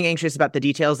 I'm getting anxious about the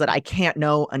details that I can't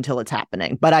know until it's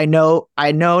happening, but I know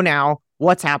now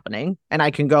what's happening, and I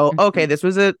can go, okay, this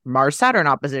was a Mars Saturn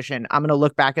opposition. I'm going to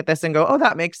look back at this and go, oh,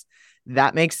 that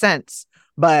makes sense.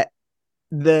 But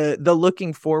the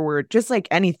looking forward, just like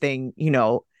anything, you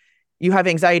know, you have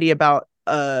anxiety about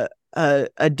a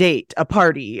date, a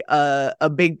party, a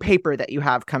big paper that you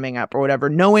have coming up or whatever.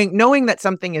 Knowing that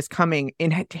something is coming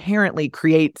inherently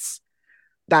creates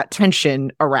that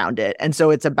tension around it. And so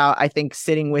it's about, I think,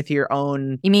 sitting with your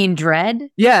own. You mean dread?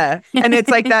 Yeah. And it's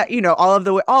like that, you know,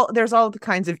 there's all the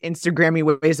kinds of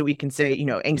Instagrammy ways that we can say, you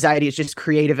know, anxiety is just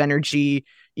creative energy,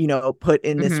 you know, put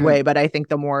in this way. But I think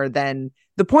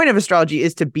the point of astrology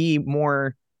is to be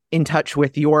more in touch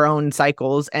with your own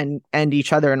cycles and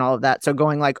each other and all of that. So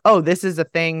going like, oh, this is a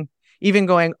thing, even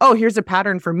going, oh, here's a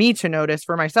pattern for me to notice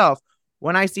for myself.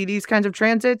 When I see these kinds of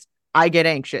transits, I get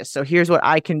anxious. So here's what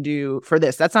I can do for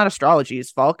this. That's not astrology's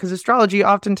fault, because astrology,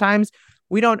 oftentimes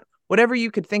whatever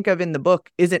you could think of in the book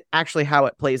isn't actually how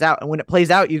it plays out. And when it plays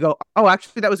out, you go, oh,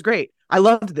 actually, that was great. I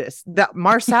loved this. That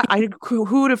Mars,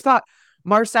 who would have thought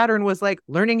Mars Saturn was like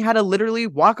learning how to literally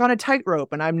walk on a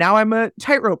tightrope, and I'm a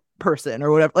tightrope person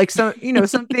or whatever. Like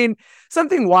something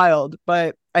wild.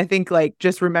 But I think like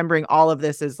just remembering all of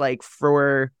this is like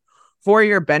for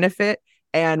your benefit,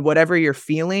 and whatever you're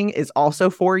feeling is also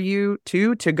for you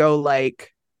too, to go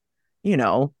like,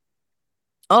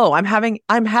 oh, I'm having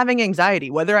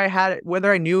anxiety, whether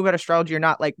I knew about astrology or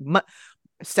not. Like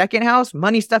second house,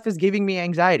 money stuff is giving me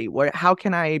anxiety. How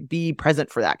can I be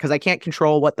present for that? Because I can't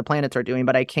control what the planets are doing,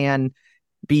 but I can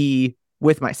be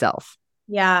with myself.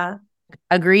 Yeah.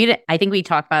 Agreed. I think we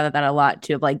talk about that a lot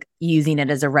too, of like using it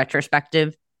as a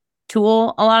retrospective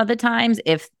tool a lot of the times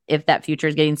if that future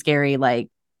is getting scary, like,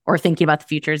 or thinking about the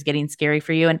future is getting scary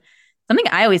for you. And something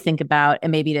I always think about,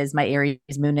 and maybe it is my Aries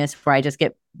moonness, where I just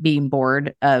get being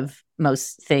bored of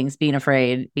most things, being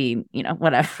afraid, being,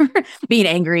 whatever, being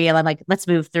angry. And I'm like, let's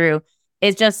move through.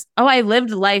 It's just, I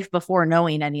lived life before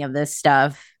knowing any of this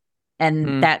stuff.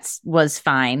 And was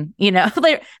fine.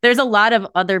 There's a lot of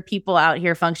other people out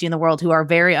here functioning in the world who are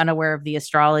very unaware of the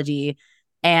astrology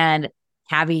and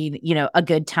having, a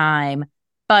good time.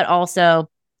 But also,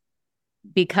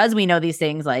 because we know these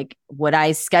things, like, would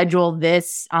I schedule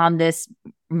this on this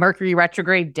Mercury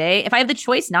retrograde day? If I have the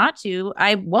choice not to,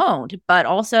 I won't. But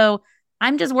also,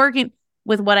 I'm just working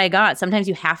with what I got. Sometimes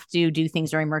you have to do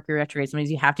things during Mercury retrograde. Sometimes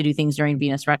you have to do things during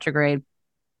Venus retrograde.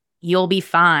 You'll be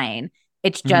fine.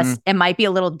 It's just, it might be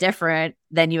a little different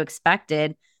than you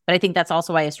expected. But I think that's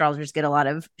also why astrologers get a lot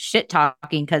of shit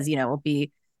talking, because, it'll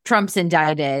be Trump's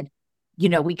indicted.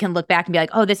 We can look back and be like,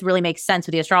 oh, this really makes sense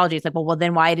with the astrology. It's like, well,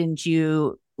 then why didn't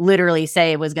you literally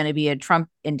say it was going to be a Trump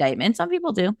indictment? Some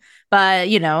people do. But,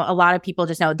 a lot of people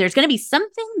just know there's going to be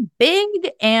something big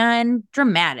and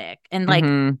dramatic. And like,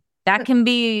 that can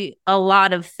be a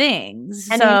lot of things.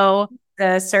 And so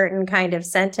a certain kind of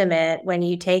sentiment when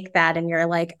you take that and you're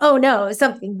like, oh no,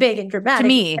 something big and dramatic. To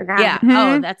me, yeah.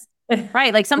 Oh, that's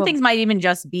right. Like some things might even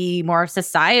just be more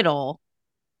societal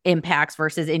impacts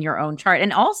versus in your own chart.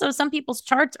 And also some people's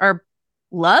charts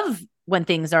love when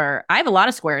things are, I have a lot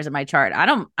of squares in my chart.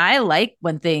 I like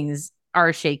when things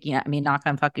are shaking. I mean, knock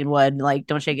on fucking wood, like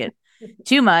don't shake it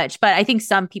too much. But I think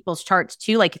some people's charts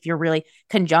too, like if you're really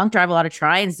conjunct or have a lot of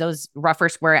trines, those rougher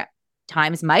square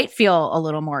times might feel a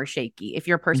little more shaky. If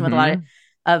you're a person with a lot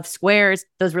of squares,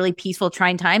 those really peaceful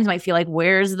trine times might feel like,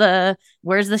 where's the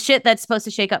shit that's supposed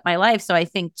to shake up my life? So I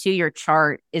think too, your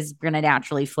chart is going to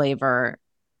naturally flavor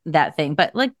that thing.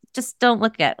 But like, just don't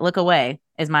look away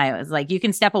is like, you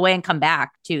can step away and come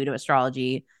back to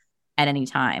astrology at any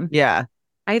time. Yeah.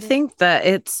 I think that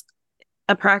it's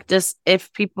a practice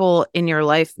if people in your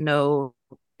life know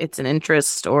it's an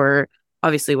interest, or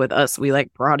obviously with us, we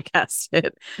like broadcast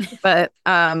it, but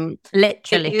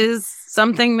literally it is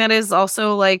something that is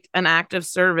also like an act of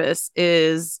service,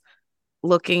 is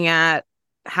looking at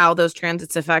how those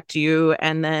transits affect you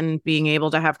and then being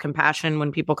able to have compassion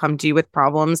when people come to you with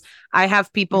problems. I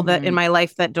have people that in my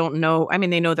life that don't know, I mean,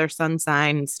 they know their sun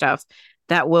sign and stuff,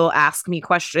 that will ask me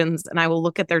questions, and I will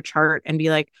look at their chart and be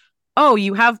like, oh,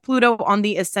 you have Pluto on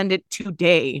the ascendant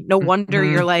today. No wonder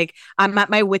you're like, I'm at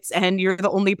my wit's end. You're the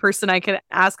only person I can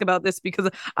ask about this, because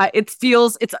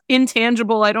it's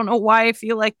intangible. I don't know why I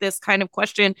feel like this kind of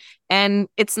question. And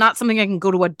it's not something I can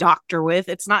go to a doctor with.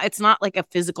 It's not like a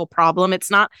physical problem.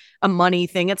 It's not a money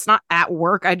thing. It's not at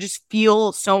work. I just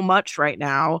feel so much right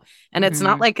now. And it's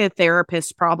not like a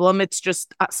therapist problem. It's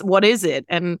just, what is it?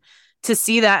 And to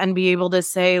see that and be able to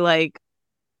say like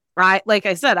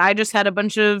I said, I just had a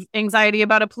bunch of anxiety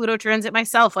about a Pluto transit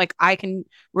myself. Like I can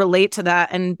relate to that,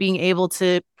 and being able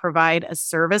to provide a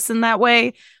service in that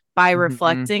way by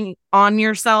reflecting on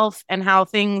yourself and how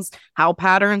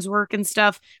patterns work and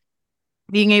stuff.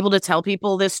 Being able to tell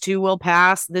people this too will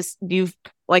pass. You've,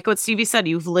 like what Stevie said,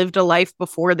 you've lived a life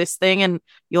before this thing, and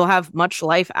you'll have much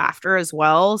life after as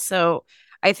well. So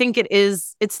I think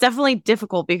it's definitely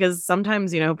difficult, because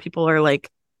sometimes, people are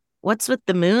like, what's with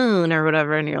the moon or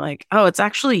whatever, and you're like, oh, it's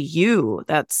actually you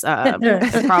that's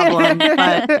the problem.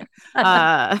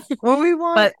 But what we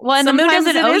want, and the moon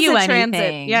doesn't owe you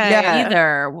anything yeah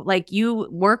either. Like you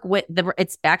work with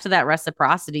it's back to that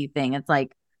reciprocity thing. It's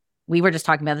like, we were just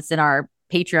talking about this in our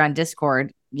Patreon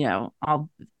Discord, an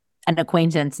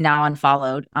acquaintance now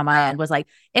unfollowed on my end was like,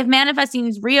 if manifesting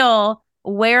is real,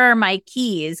 where are my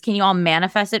keys? Can you all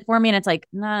manifest it for me? And it's like,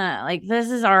 nah, like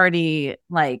this is already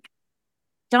like,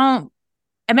 don't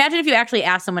imagine if you actually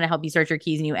asked someone to help you search your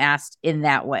keys and you asked in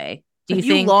that way. Do you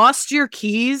think you lost your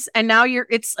keys and now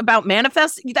it's about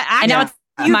manifesting? The action and now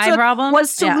it's my problem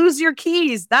was to lose your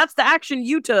keys. That's the action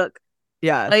you took.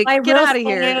 Yeah. Like, I get will out of say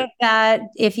here. that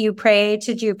if you pray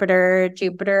to Jupiter,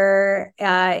 Jupiter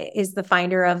is the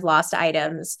finder of lost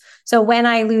items. So when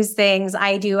I lose things,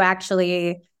 I do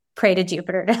actually pray to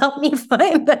Jupiter to help me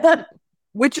find them.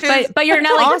 Which is But you're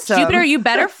not like, awesome. Jupiter, you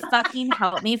better fucking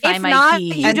help me find If my not,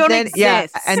 keys. you and don't then,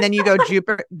 exist. and then you go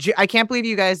Jupiter. I can't believe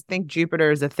you guys think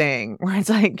Jupiter is a thing. Where it's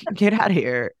like, get out of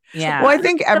here. Yeah. Well, I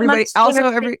think everybody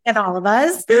and all of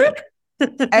us.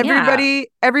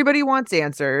 everybody wants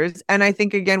answers. And I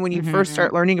think, again, when you first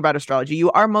start learning about astrology,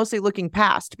 you are mostly looking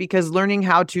past, because learning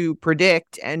how to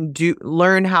predict and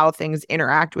learn how things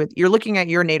interact with, you're looking at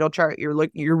your natal chart,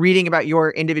 you're reading about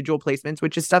your individual placements,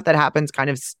 which is stuff that happens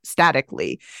kind of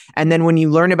statically. And then when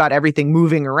you learn about everything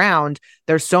moving around,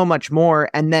 there's so much more.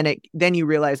 And then you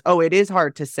realize, oh, it is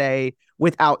hard to say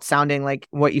without sounding like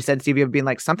what you said, Stevie, of being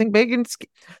like, something big's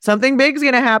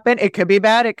going to happen. It could be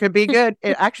bad. It could be good.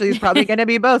 It actually is probably going to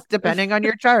be both, depending on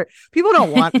your chart. People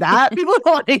don't want that. People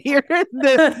don't want to hear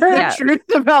the truth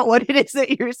about what it is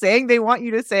that you're saying. They want you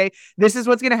to say, this is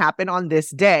what's going to happen on this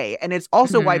day. And it's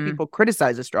also why people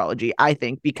criticize astrology, I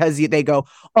think, because they go,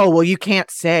 oh, well, you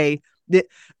can't say that,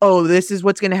 oh, this is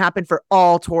what's going to happen for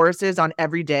all Tauruses on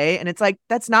every day. And it's like,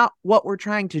 that's not what we're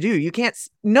trying to do. You can't,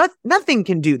 nothing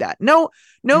can do that. No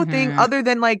thing other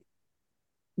than like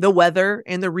the weather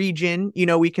in the region.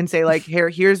 We can say like,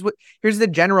 here's the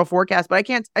general forecast, but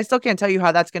I still can't tell you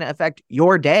how that's going to affect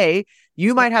your day.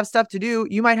 You might have stuff to do.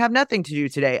 You might have nothing to do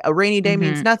today. A rainy day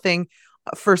means nothing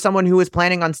for someone who is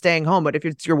planning on staying home. But if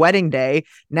it's your wedding day,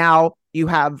 now you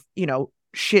have,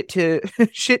 shit to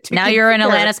now you're in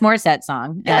Alanis Morissette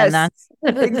song. Yes.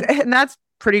 And that's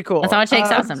pretty cool. That's how it shakes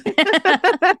out some.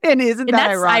 And isn't that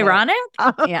ironic?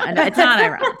 Yeah, no, it's not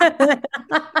ironic.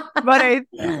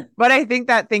 But I think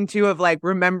that thing too of like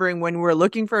remembering when we're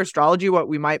looking for astrology, what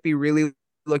we might be really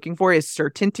looking for is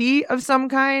certainty of some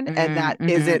kind. And that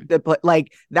isn't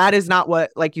that is not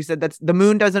what, like you said, that's the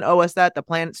moon doesn't owe us that, the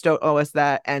planets don't owe us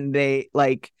that, and they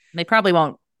probably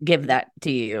won't give that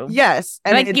to you. Yes.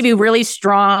 And I give you really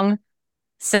strong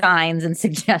signs and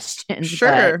suggestions.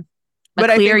 Sure.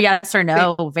 But a clear yes or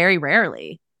no, very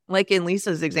rarely. Like in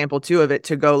Lisa's example too of it,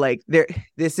 to go like,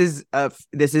 this is a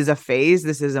phase,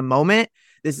 this is a moment,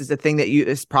 this is a thing that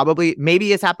is probably,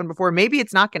 maybe it's happened before, maybe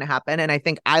it's not going to happen. And I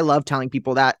think I love telling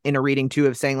people that in a reading too,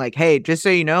 of saying like, hey, just so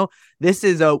you know, this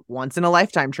is a once in a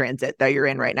lifetime transit that you're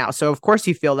in right now. So of course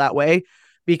you feel that way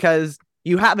because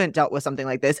you haven't dealt with something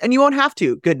like this, and you won't have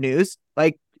to. Good news.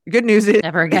 Good news is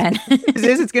never again.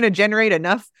 It's going to generate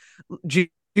enough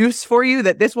juice for you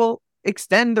that this will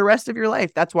extend the rest of your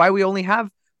life. That's why we only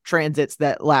have transits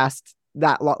that last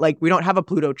that long. Like, we don't have a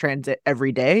Pluto transit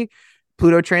every day.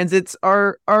 Pluto transits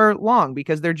are long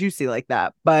because they're juicy like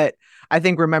that. But I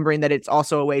think remembering that it's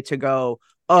also a way to go,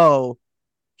 oh,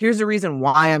 here's the reason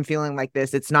why I'm feeling like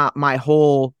this. It's not my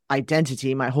whole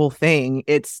identity, my whole thing.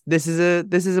 This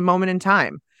is a moment in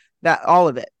time, that all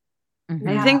of it.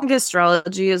 I think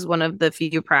astrology is one of the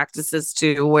few practices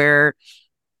too where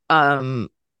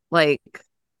like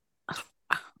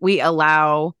we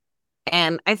allow,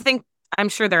 and I'm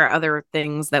sure there are other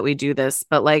things that we do this,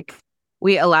 but like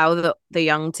we allow the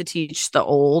young to teach the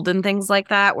old and things like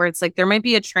that, where it's like there might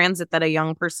be a transit that a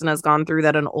young person has gone through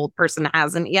that an old person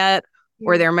hasn't yet,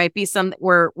 or there might be some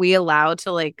where we allow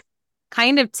to like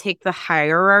kind of take the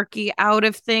hierarchy out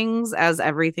of things as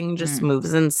everything just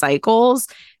moves in cycles.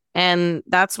 And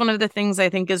that's one of the things I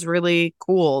think is really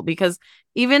cool, because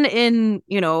even in,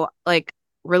 like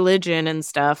religion and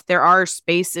stuff, there are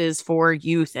spaces for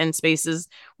youth and spaces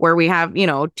where we have,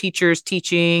 teachers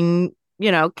teaching,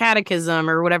 catechism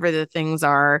or whatever the things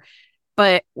are.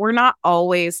 But we're not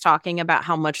always talking about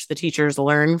how much the teachers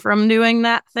learn from doing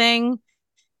that thing.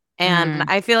 And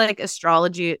I feel like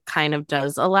astrology kind of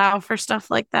does allow for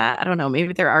stuff like that. I don't know.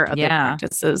 Maybe there are other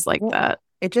practices like that.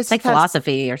 It just like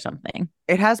philosophy or something.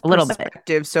 It has a little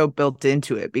perspective so built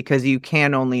into it, because you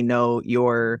can only know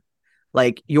your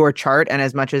chart. And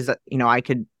as much as, I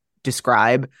could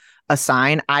describe a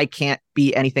sign, I can't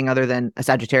be anything other than a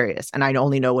Sagittarius. And I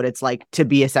only know what it's like to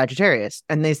be a Sagittarius.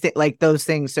 And they say like those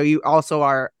things. So you also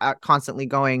are constantly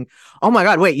going, oh my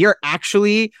God, wait, you're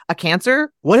actually a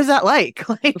Cancer? What is that like?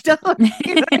 Like, you know what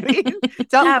I mean?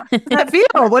 Tell that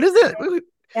feel. What is it?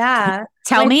 Yeah.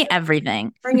 Tell me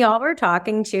everything. When y'all were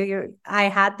talking I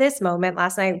had this moment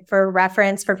last night. For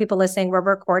reference, for people listening, we're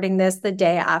recording this the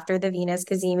day after the Venus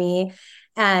Cazimi,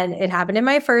 and it happened in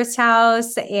my first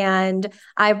house. And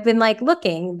I've been like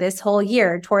looking this whole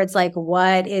year towards like,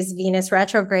 what is Venus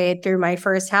retrograde through my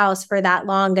first house for that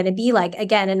long going to be like?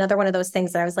 Again, another one of those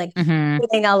things that I was like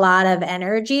putting a lot of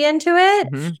energy into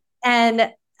it.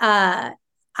 And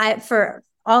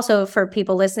also for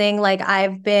people listening, like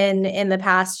I've been in the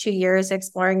past 2 years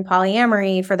exploring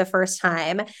polyamory for the first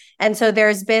time. And so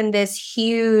there's been this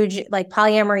huge, like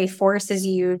polyamory forces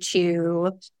you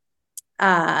to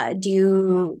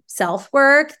do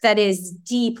self-work that is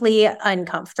deeply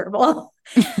uncomfortable.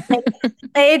 Like,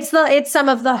 it's some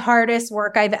of the hardest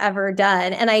work I've ever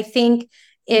done. And I think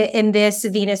in this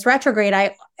Venus retrograde,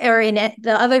 the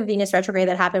other Venus retrograde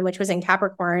that happened, which was in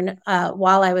Capricorn,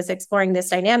 while I was exploring this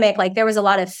dynamic, like there was a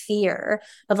lot of fear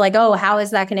of like, oh, how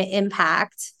is that going to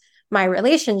impact my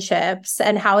relationships,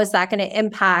 and how is that going to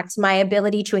impact my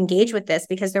ability to engage with this?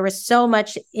 Because there was so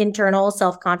much internal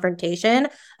self-confrontation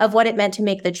of what it meant to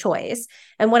make the choice,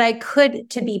 and what I could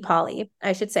to be poly,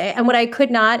 I should say, and what I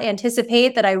could not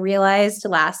anticipate that I realized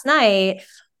last night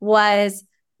was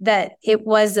that it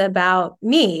was about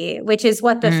me, which is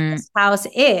what the first house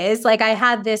is. Like I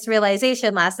had this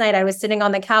realization last night. I was sitting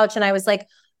on the couch and I was like,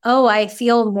 oh, I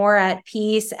feel more at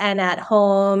peace and at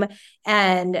home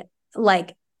and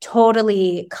like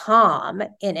totally calm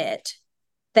in it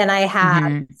than I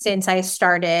have since I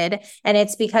started. And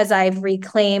it's because I've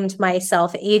reclaimed my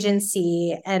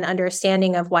self-agency and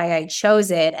understanding of why I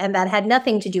chose it. And that had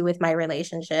nothing to do with my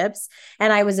relationships.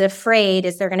 And I was afraid,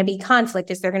 is there going to be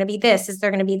conflict? Is there going to be this? Is there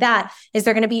going to be that? Is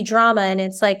there going to be drama? And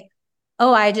it's like,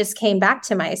 oh, I just came back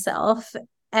to myself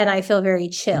and I feel very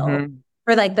chill.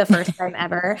 For like the first time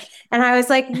ever. And I was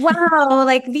like, wow,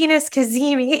 like Venus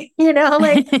Cazimi,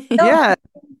 like, yeah.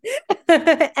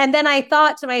 And then I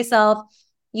thought to myself,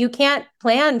 you can't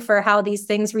plan for how these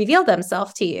things reveal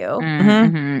themselves to you.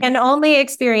 And only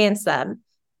experience them.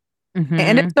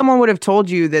 And if someone would have told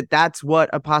you that that's what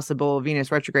a possible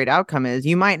Venus retrograde outcome is,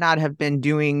 you might not have been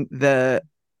doing the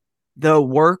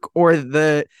work or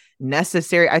the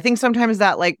necessary. I think sometimes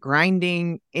that like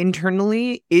grinding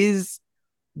internally is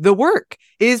the work,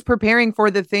 is preparing for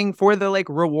the thing, for the like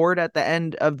reward at the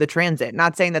end of the transit.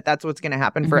 Not saying that that's what's going to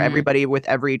happen for everybody with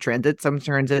every transit. Some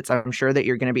transits I'm sure that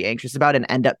you're going to be anxious about and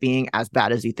end up being as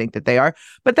bad as you think that they are.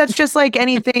 But that's just like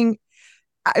anything.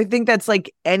 I think that's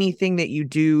like anything that you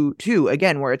do too,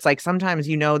 again, where it's like sometimes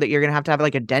you know that you're going to have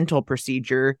like a dental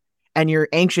procedure and you're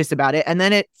anxious about it, and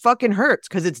then it fucking hurts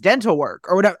because it's dental work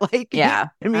or whatever. Like, yeah,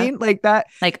 I mean, like that.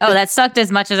 Like, oh, that sucked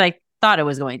as much as I thought it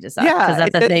was going to suck, because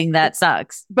that's the thing that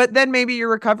sucks. But then maybe your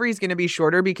recovery is going to be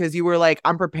shorter because you were like,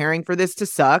 I'm preparing for this to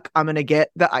suck. I'm going to get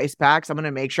the ice packs. I'm going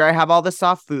to make sure I have all the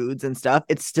soft foods and stuff.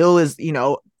 It still is,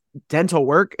 dental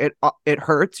work. It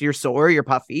hurts. You're sore, you're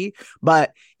puffy,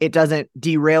 but it doesn't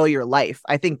derail your life.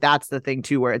 I think that's the thing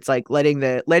too, where it's like letting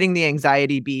the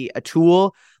anxiety be a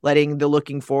tool, letting the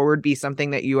looking forward be something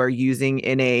that you are using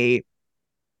in a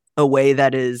way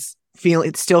that is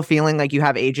still feeling like you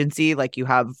have agency, like you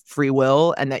have free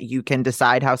will, and that you can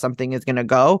decide how something is going to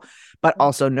go, but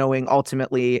also knowing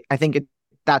ultimately, I think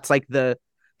that's like the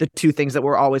two things that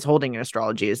we're always holding in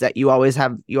astrology, is that you always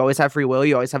have free will,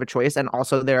 you always have a choice, and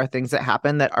also there are things that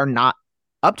happen that are not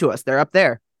up to us, they're up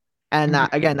there. And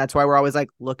that, again, that's why we're always like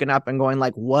looking up and going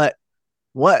like, what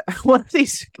are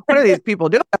these people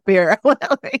doing up here?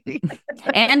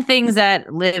 And things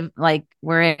that live, like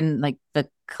we're in like the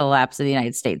collapse of the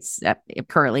United States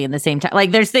currently in the same time. Like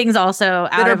there's things also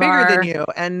out that are of bigger than you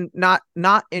and not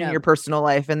in your personal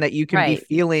life, and that you can be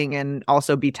feeling and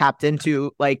also be tapped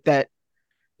into, like that.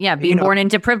 Yeah, being born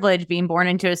into privilege, being born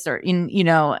into a certain,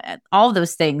 all of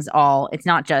those things. It's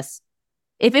not just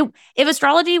if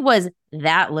astrology was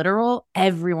that literal,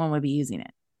 everyone would be using it.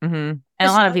 And a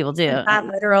lot of people do. That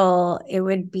literal, it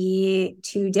would be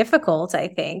too difficult, I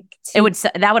think.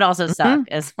 That would also suck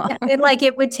as well. Yeah,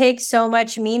 it would take so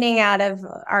much meaning out of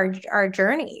our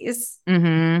journeys.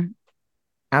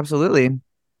 Absolutely.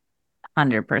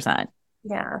 100%.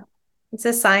 Yeah. It's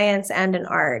a science and an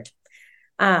art.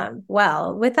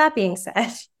 Well, with that being said,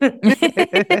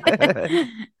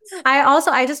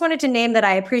 I just wanted to name that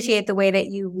I appreciate the way that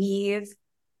you weave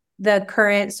the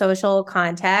current social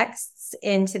contexts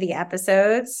into the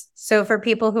episodes. So for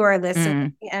people who are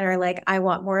listening and are like, I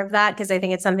want more of that, because I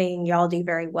think it's something y'all do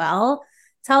very well,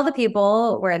 tell the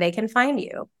people where they can find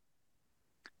you.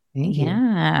 Thank you.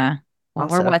 Yeah.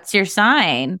 Or What's Your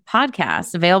Sign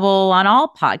podcast, available on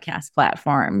all podcast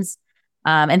platforms.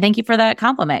 And thank you for that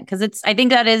compliment, because I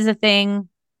think that is a thing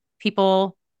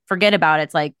people forget about.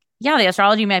 It's like, yeah, the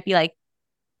astrology might be like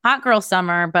hot girl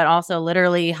summer, but also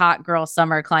literally hot girl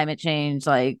summer climate change.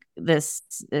 Like this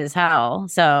is hell.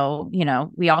 So,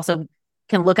 we also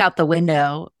can look out the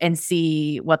window and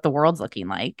see what the world's looking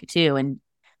like too, and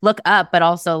look up, but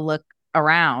also look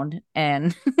around,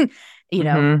 and,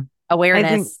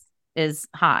 awareness is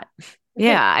hot.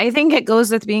 Yeah, I think it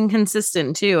goes with being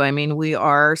consistent too. I mean,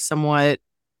 we're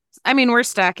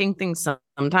stacking things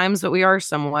sometimes, but we are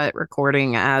somewhat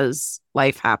recording as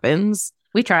life happens.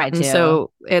 We try to. And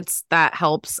so that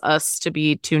helps us to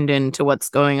be tuned in to what's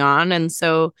going on. And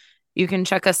so you can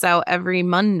check us out every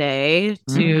Monday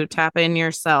to tap in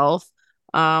yourself,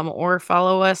 or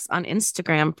follow us on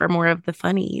Instagram for more of the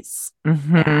funnies.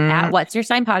 At What's Your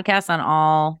Sign Podcast on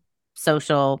all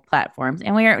social platforms.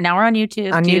 And we're on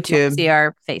YouTube. On YouTube. See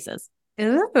our faces.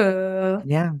 Ooh.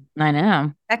 Yeah. I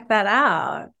know. Check that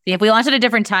out. If we launched at a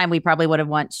different time, we probably would have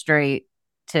went straight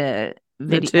to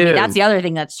video. I mean, that's the other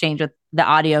thing that's changed with the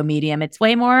audio medium. It's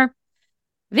way more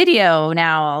video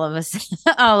now.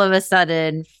 All of a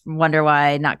sudden, wonder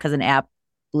why? Not because an app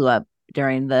blew up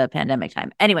during the pandemic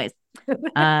time. Anyways,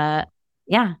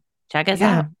 yeah, check us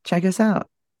out. Check us out.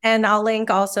 And I'll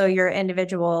link also your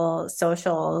individual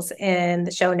socials in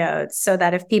the show notes so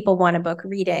that if people want to book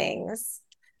readings,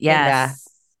 yes,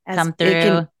 come through. They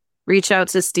can reach out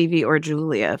to Stevie or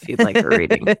Julia if you'd like a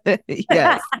reading.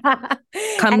 Yes.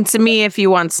 Come to me if you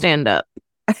want stand up.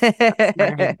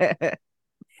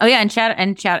 Oh yeah, and chat.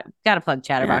 Gotta plug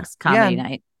Chatterbox Comedy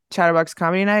Night. Chatterbox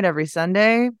Comedy Night every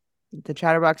Sunday. The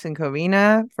Chatterbox in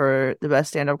Covina for the best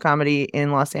stand-up comedy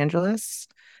in Los Angeles.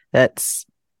 That's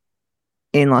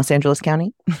in Los Angeles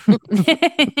County.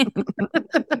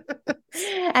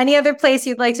 Any other place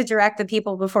you'd like to direct the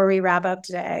people before we wrap up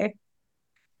today?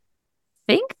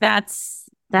 I think that's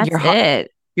Your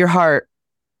it. Your heart.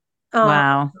 Oh.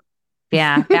 Wow.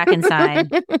 Yeah, back inside.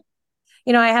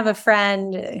 You know, I have a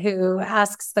friend who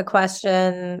asks the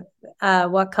question,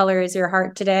 what color is your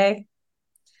heart today?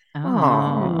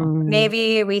 Oh.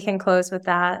 Maybe we can close with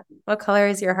that. What color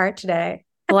is your heart today?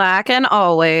 Black and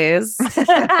always. I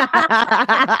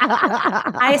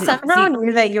somehow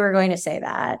knew that you were going to say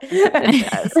that.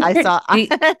 Yes, I saw. I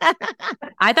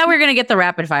thought we were going to get the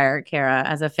rapid fire, Kara,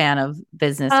 as a fan of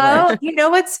business. Oh, you know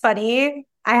what's funny?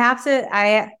 Have you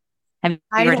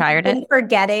retired I've been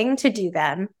forgetting to do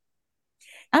them.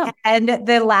 Oh. And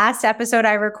the last episode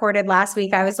I recorded last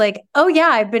week, I was like, oh yeah,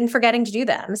 I've been forgetting to do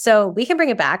them. So we can bring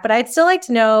it back, but I'd still like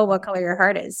to know what color your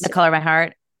heart is. The color of my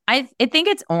heart. I think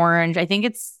it's orange. I think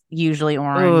it's usually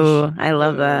orange. Ooh, I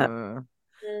love that.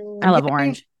 I love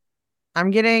orange.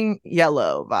 I'm getting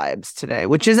yellow vibes today,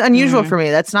 which is unusual for me.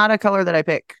 That's not a color that I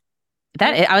pick.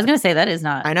 I was going to to say that is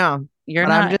not. I know. You're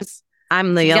not.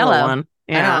 I'm the yellow one.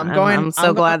 Yeah, I'm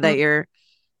so glad that you're.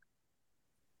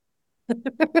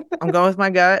 I'm going with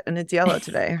my gut, and it's yellow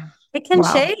today. It can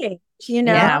change, you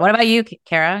know. Yeah. What about you,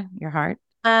 Kara? Your heart?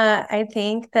 I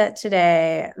think that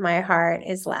today my heart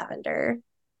is lavender.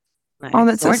 Nice. Oh,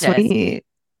 that's Gorgeous. so sweet.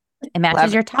 It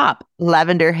matches your top.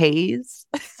 Lavender haze.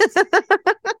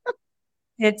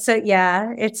 It's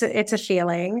a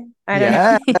feeling. I don't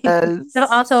know. It's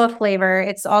also a flavor.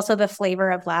 It's also the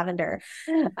flavor of lavender.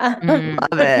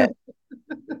 Love it.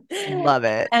 Love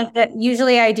it. And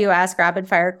usually I do ask rapid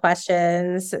fire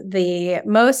questions. The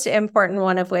most important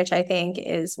one of which I think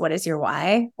is, what is your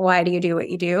why? Why do you do what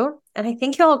you do? And I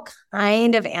think y'all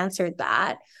kind of answered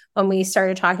that when we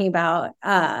started talking about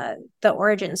the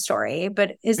origin story.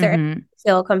 But is there anything you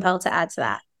feel compelled to add to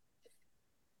that?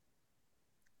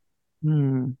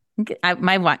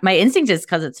 My instinct is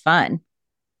because it's fun.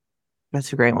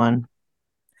 That's a great one.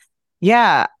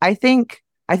 Yeah, I think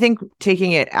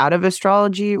taking it out of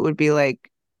astrology would be like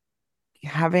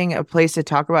having a place to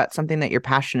talk about something that you're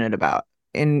passionate about,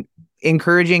 and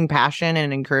encouraging passion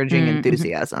and encouraging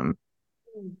enthusiasm.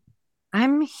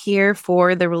 I'm here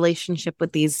for the relationship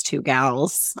with these two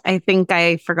gals. I think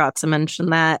I forgot to mention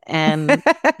that. And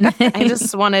I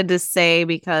just wanted to say,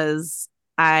 because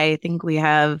I think we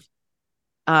have,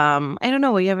 I don't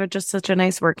know, we have just such a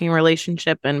nice working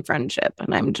relationship and friendship.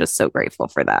 And I'm just so grateful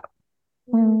for that.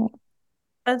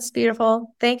 That's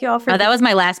beautiful. Thank you all for that was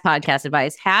my last podcast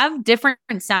advice. Have different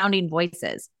sounding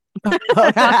voices.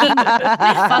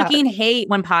 I fucking hate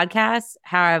when podcasts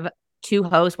have two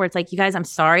hosts where it's like, you guys, I'm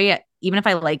sorry. Even if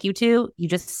I like you two, you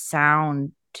just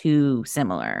sound too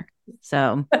similar.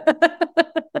 So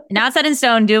not set in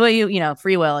stone, do what you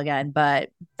free will again,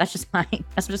 but that's just my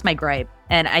gripe.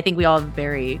 And I think we all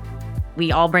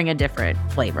bring a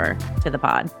different flavor to the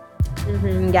pod.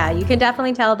 Yeah, you can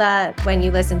definitely tell that when you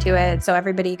listen to it. So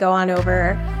everybody go on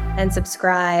over and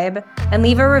subscribe and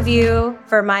leave a review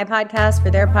for my podcast, for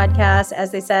their podcast.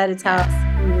 As they said, it's how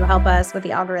you help us with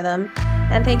the algorithm.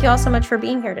 And thank you all so much for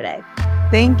being here today.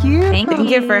 Thank you. Thank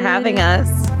you for having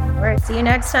us. All right, see you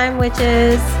next time,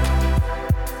 witches.